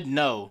should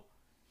know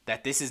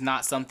that this is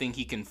not something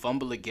he can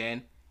fumble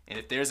again. And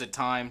if there's a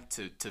time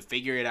to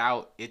figure it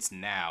out, it's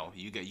now.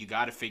 You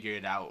got to figure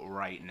it out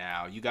right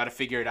now. You got to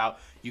figure it out.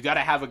 You got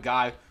to have a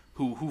guy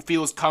who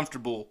feels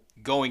comfortable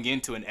going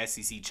into an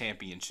SEC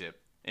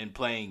championship and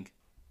playing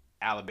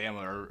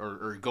Alabama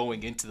or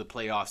going into the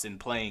playoffs and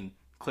playing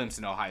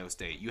Clemson, Ohio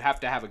State. You have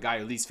to have a guy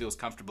who at least feels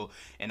comfortable.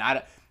 And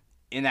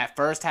in that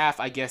first half,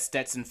 I guess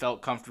Stetson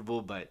felt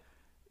comfortable, but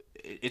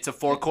it's a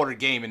 4-quarter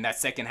game. In that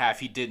second half,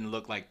 he didn't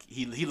look like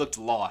he looked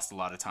lost a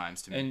lot of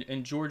times to me.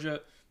 And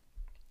Georgia,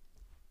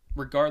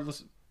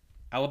 regardless,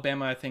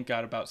 Alabama I think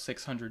got about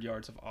 600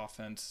 yards of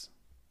offense.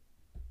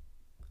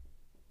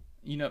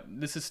 You know,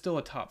 this is still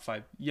a top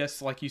 5.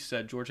 Yes, like you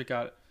said, Georgia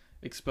got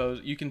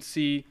exposed. You can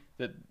see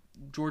that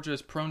Georgia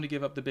is prone to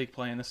give up the big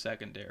play in the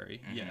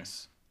secondary. Mm-hmm.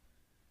 Yes.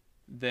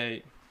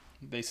 They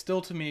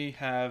still, to me,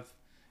 have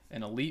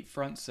an elite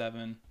front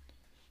 7.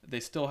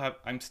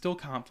 I'm still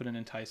confident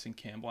in Tyson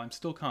Campbell. I'm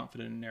still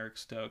confident in Eric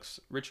Stokes.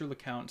 Richard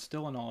LeCounte,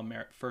 still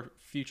an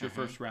future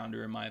first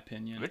rounder, in my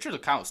opinion. Richard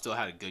LeCounte still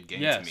had a good game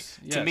to me. Yes.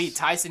 To me,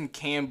 Tyson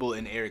Campbell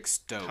and Eric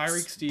Stokes,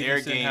 Tyreek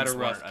Stevenson had a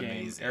rough game.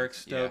 Amazing. Eric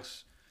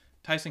Stokes,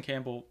 Tyson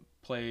Campbell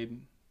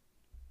played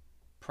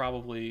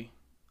probably.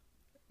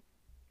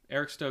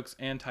 Eric Stokes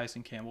and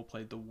Tyson Campbell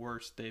played the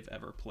worst they've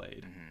ever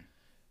played. Mm-hmm.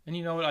 And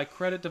you know what? I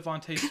credit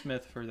Devontae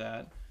Smith for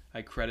that.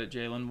 I credit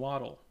Jalen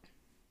Waddle.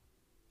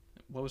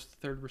 What was the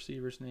third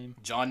receiver's name?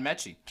 John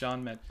Mechie.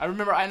 I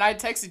remember, and I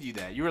texted you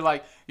that. You were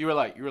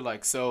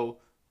like, so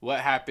what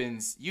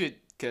happens?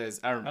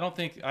 Because I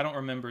don't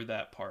remember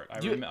that part.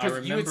 You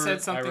had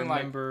said something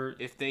like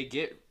if they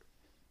get.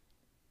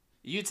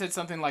 You had said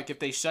something like if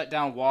they shut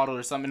down Waddle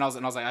or something else,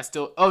 and I was like,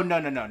 Oh no,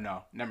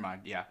 never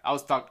mind. Yeah,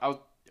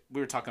 we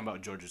were talking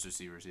about Georgia's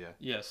receivers. Yeah.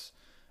 Yes.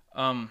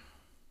 But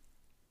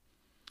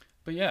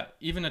yeah,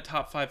 even a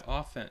top 5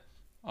 offense,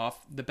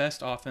 the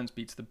best offense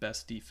beats the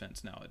best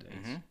defense nowadays.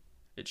 Mm-hmm.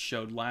 It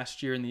showed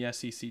last year in the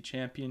SEC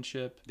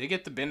championship. They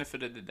get the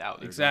benefit of the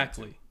doubt.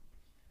 Exactly.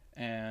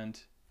 And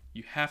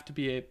you have to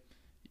be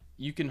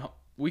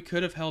we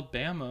could have held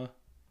Bama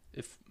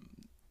if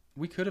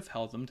we could have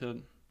held them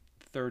to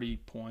 30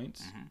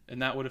 points, mm-hmm.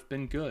 and that would have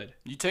been good.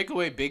 You take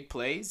away big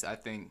plays, I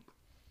think.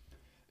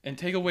 And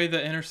take away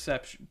the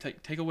interception.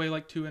 Take away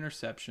like 2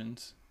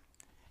 interceptions.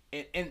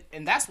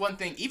 And that's one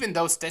thing. Even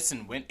though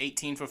Stetson went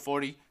 18 for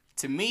 40,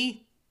 to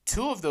me,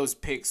 2 of those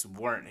picks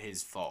weren't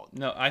his fault.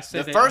 No, I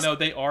say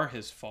they are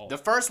his fault. The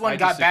first one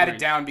got batted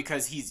down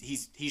because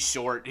he's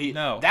short.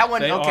 That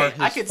one, okay,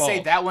 I could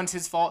say that one's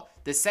his fault.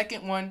 The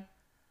second one,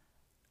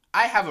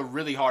 I have a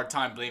really hard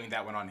time blaming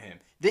that one on him.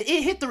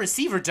 It hit the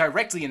receiver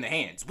directly in the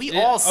hands. We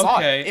all saw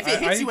it. If it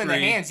hits you in the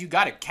hands, you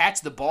got to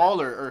catch the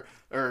ball or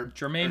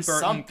Jermaine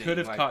Burton could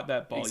have caught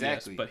that ball,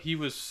 exactly. Yes, but he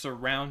was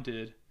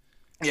surrounded.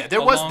 Yeah,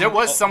 there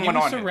was someone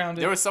on him.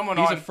 There was someone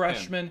on him. He's a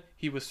freshman.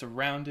 He was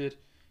surrounded.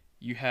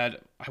 You had,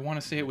 I want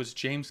to say it was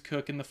James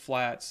Cook in the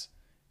flats,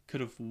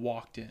 could have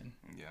walked in.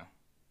 Yeah.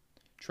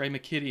 Trey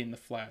McKitty in the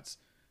flats,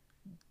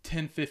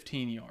 10,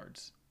 15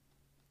 yards.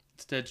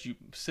 Instead, you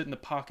sit in the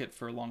pocket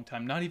for a long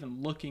time, not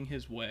even looking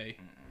his way.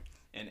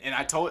 And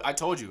I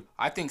told you,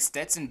 I think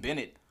Stetson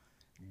Bennett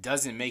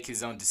doesn't make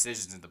his own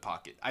decisions in the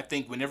pocket. I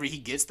think whenever he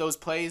gets those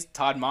plays,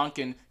 Todd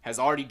Monken has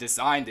already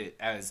designed it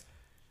as,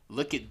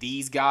 look at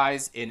these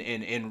guys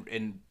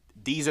and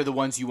these are the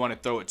ones you want to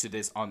throw it to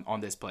this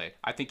on this play.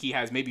 I think he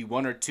has maybe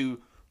one or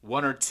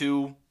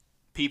two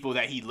people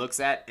that he looks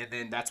at, and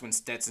then that's when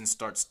Stetson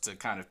starts to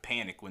kind of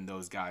panic when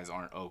those guys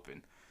aren't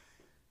open.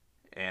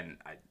 And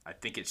I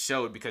think it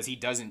showed because he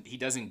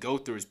doesn't go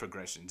through his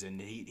progressions,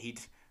 and he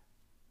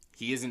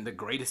isn't the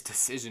greatest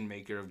decision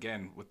maker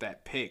again with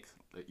that pick.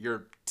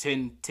 You're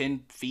 10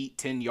 feet,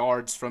 10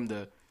 yards from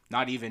the.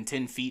 Not even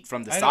 10 feet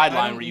from the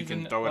sideline where you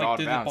can throw it all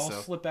down. Did the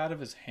ball slip out of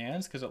his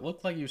hands? Because it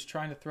looked like he was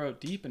trying to throw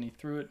it deep, and he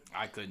threw it.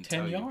 I couldn't 10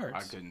 tell yards. You.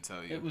 I couldn't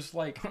tell you. It was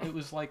like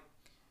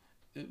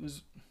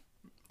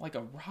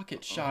a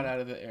rocket shot out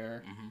of the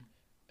air.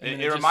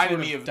 Mm-hmm. It reminded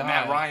me of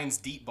Matt Ryan's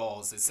deep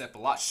balls, except a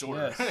lot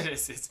shorter.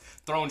 Yes. it's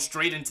thrown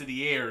straight into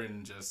the air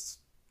and just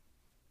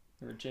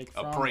or Jake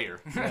a prayer.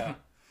 Yeah,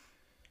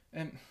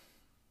 and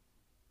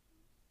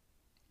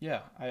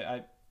yeah,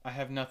 I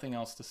have nothing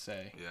else to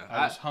say. Yeah,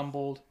 I was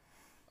humbled.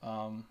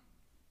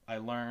 I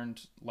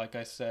learned, like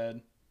I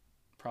said,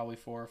 probably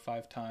 4 or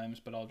 5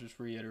 times, but I'll just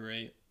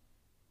reiterate.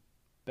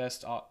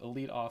 Best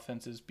elite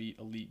offenses beat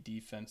elite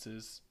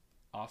defenses.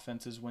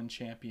 Offenses win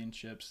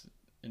championships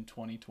in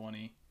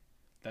 2020.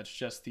 That's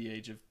just the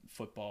age of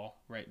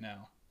football right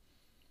now.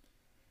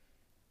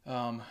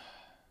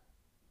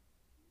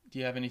 Do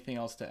you have anything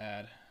else to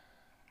add?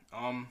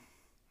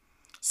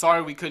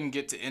 Sorry we couldn't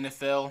get to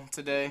NFL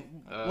today.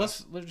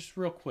 Let's just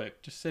real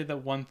quick. Just say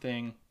that one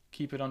thing.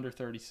 Keep it under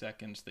 30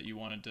 seconds that you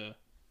wanted to.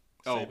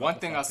 One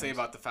thing I'll say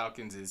about the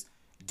Falcons is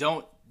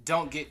don't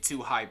get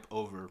too hype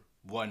over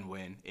one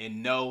win.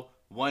 And no,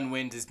 one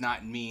win does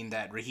not mean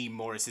that Raheem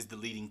Morris is the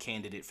leading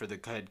candidate for the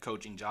head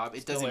coaching job.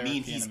 It doesn't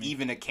mean he's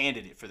even a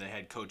candidate for the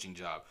head coaching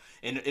job.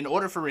 And in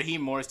order for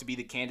Raheem Morris to be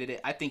the candidate,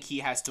 I think he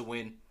has to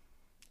win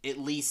at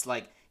least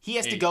he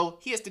has to go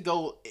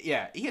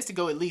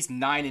at least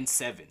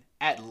 9-7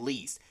 at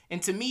least.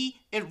 And to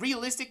me, and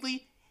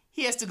realistically,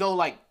 he has to go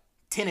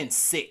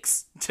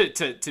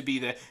 10-6 to be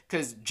the,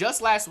 because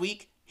just last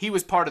week he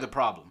was part of the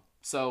problem.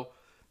 So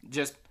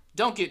just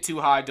don't get too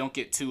high, don't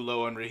get too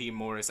low on Raheem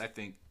Morris. I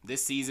think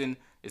this season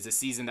is a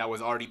season that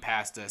was already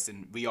past us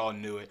and we all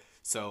knew it.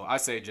 So I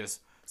say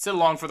just sit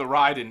along for the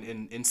ride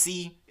and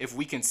see if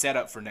we can set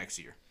up for next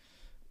year.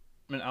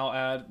 And I'll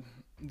add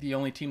the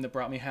only team that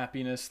brought me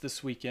happiness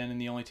this weekend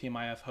and the only team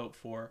I have hope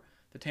for,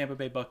 the Tampa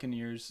Bay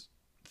Buccaneers,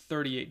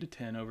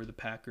 38-10 over the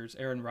Packers.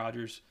 Aaron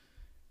Rodgers,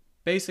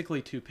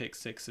 basically 2 pick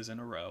sixes in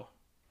a row.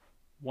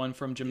 One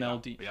from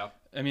Jamel Dean. Yeah.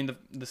 I mean,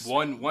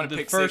 one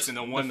pick six and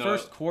then one. The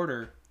first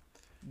quarter,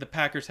 the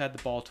Packers had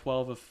the ball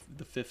 12 of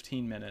the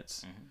 15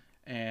 minutes,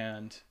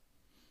 and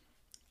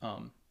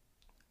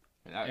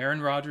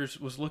Aaron Rodgers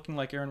was looking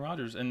like Aaron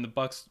Rodgers, and the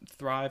Bucs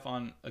thrive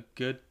on a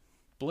good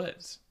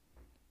blitz.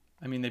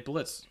 I mean, they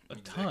blitz a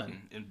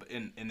ton,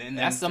 and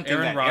that's something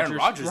Aaron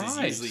Rodgers is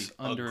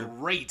usually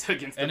great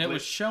against. And it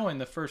was showing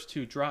the first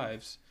 2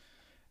 drives,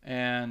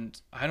 and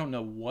I don't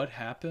know what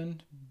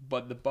happened,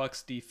 but the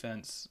Bucs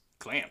defense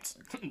clamped.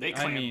 They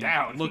clamped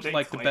down. Looked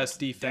like the best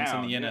defense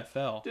in the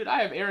NFL. Dude,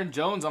 I have Aaron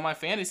Jones on my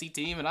fantasy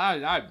team, and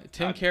I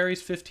 10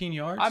 carries, 15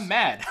 yards. I'm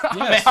mad.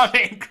 Yes. I'm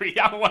angry.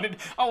 I wanted.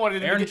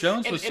 Aaron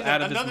Jones was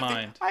out of his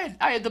mind.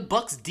 I had the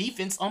Bucs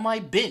defense on my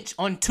bench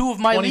on 2 of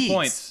my 20 leagues.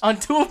 Points. On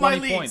 2 of my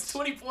leagues. Points.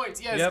 20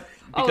 points. Yes. Yep.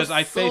 Because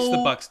I faced the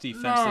Bucs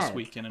defense this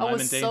weekend, and I'm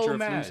in danger of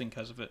losing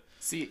because of it.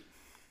 See,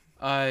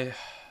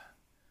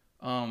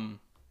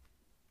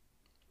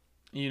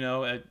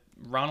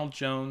 Ronald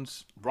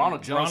Jones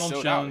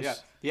showed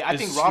out. Yeah, I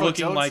think Ronald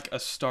looking Jones like a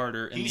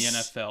starter in the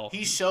NFL.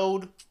 He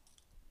showed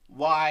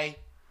why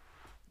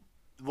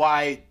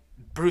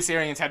Bruce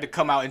Arians had to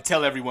come out and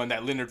tell everyone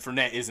that Leonard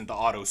Fournette isn't the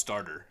auto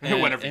starter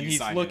whenever you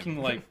sign him. And he's looking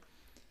like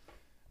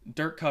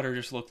Dirk Cutter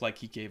just looked like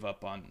he gave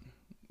up on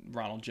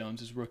Ronald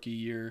Jones' rookie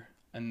year,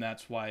 and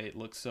that's why it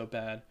looks so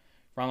bad.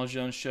 Ronald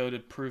Jones showed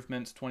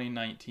improvements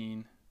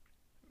 2019.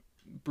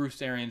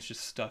 Bruce Arians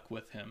just stuck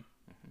with him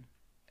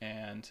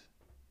and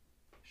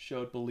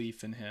showed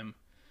belief in him.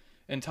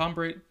 And Tom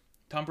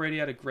Brady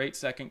had a great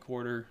second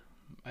quarter.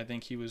 I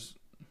think he was,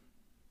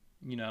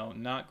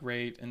 not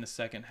great in the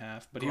second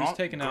half, but he was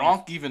taken out.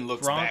 Gronk even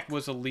looks back. Gronk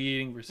was a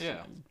leading receiver.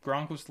 Yeah.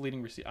 Gronk was the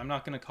leading receiver. I'm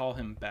not going to call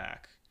him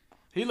back.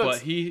 But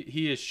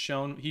he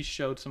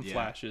showed some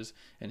flashes,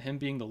 and him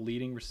being the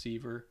leading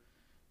receiver.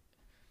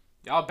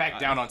 I'll back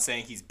down on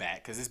saying he's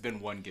back because it's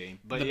been one game.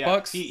 But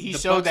Bucs, he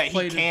showed that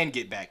he can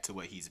get back to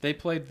what he's been. They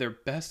played their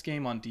best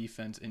game on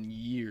defense in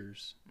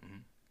years. Mm-hmm.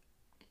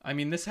 I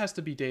mean, this has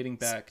to be dating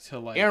back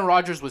to Aaron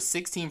Rodgers was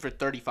 16 for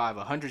 35,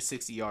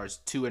 160 yards,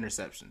 2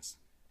 interceptions.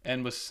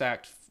 And was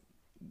sacked,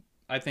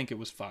 I think it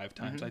was 5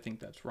 times. Mm-hmm. I think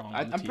that's wrong.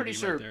 I'm pretty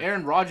sure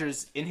Aaron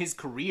Rodgers in his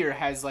career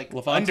has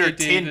under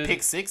 10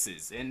 pick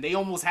sixes, and they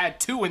almost had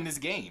 2 in this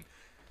game.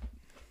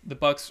 The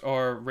Bucs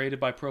are rated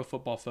by Pro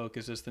Football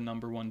Focus as the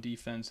number 1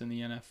 defense in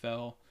the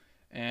NFL,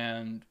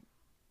 and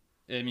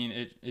I mean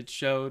it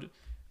showed.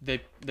 They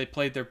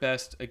played their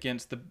best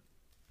against the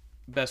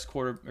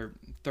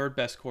third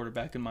best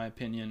quarterback in my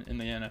opinion in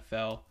the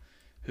NFL,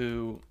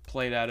 who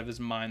played out of his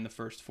mind the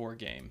first 4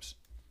 games.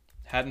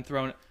 I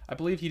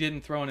believe he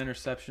didn't throw an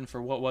interception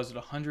for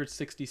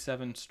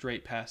 167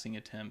 straight passing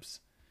attempts,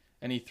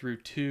 and he threw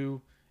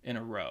 2 in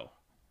a row.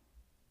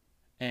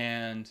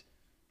 And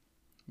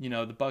the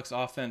Bucs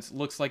offense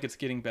looks like it's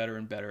getting better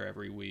and better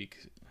every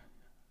week.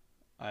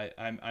 I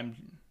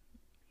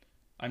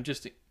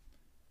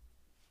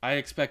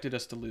expected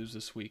us to lose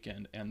this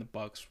weekend, and the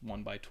Bucs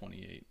won by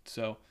 28.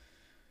 So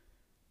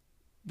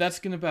that's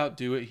gonna about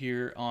do it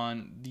here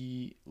on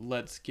the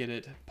Let's Get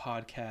It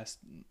podcast.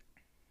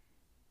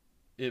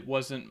 It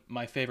wasn't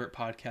my favorite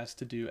podcast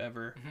to do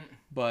ever,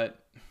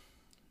 but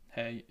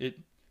hey,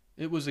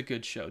 it was a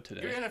good show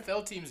today. Your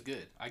NFL team's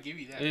good. I give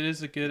you that. It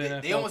is a good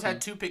NFL They almost team.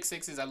 had 2 pick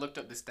sixes. I looked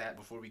up the stat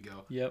before we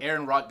go. Yep.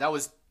 That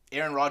was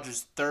Aaron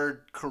Rodgers'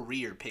 3rd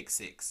career pick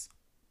six.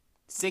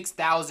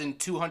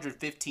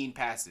 6,215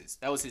 passes.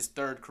 That was his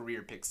 3rd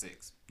career pick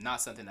six.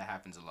 Not something that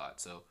happens a lot.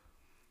 So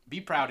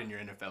be proud in your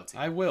NFL team.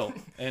 I will.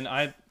 And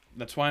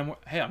that's why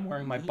I'm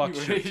wearing my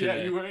Bucs shirt today.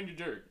 Yeah, you're wearing your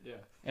shirt. Yeah.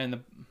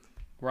 And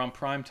we're on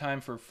prime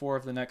time for 4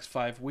 of the next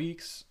 5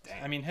 weeks.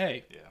 Damn. I mean,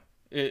 hey. Yeah.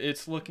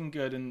 It's looking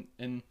good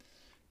in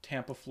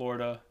Tampa,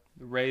 Florida.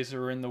 The Rays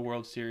are in the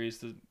World Series.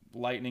 The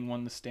Lightning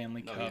won the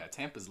Stanley Cup. Oh, yeah.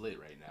 Tampa's lit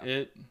right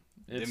now.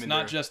 It's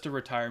not just a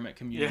retirement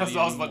community. Yeah, that's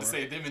what I was about to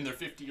say. Them and their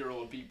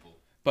 50-year-old people.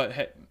 But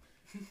hey,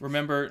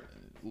 remember,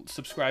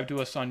 Subscribe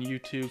to us on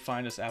YouTube.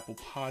 Find us Apple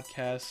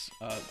Podcasts,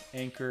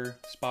 Anchor,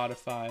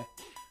 Spotify.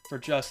 For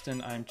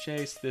Justin, I'm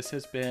Chase. This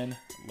has been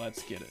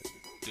Let's Get It.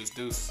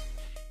 Deuce.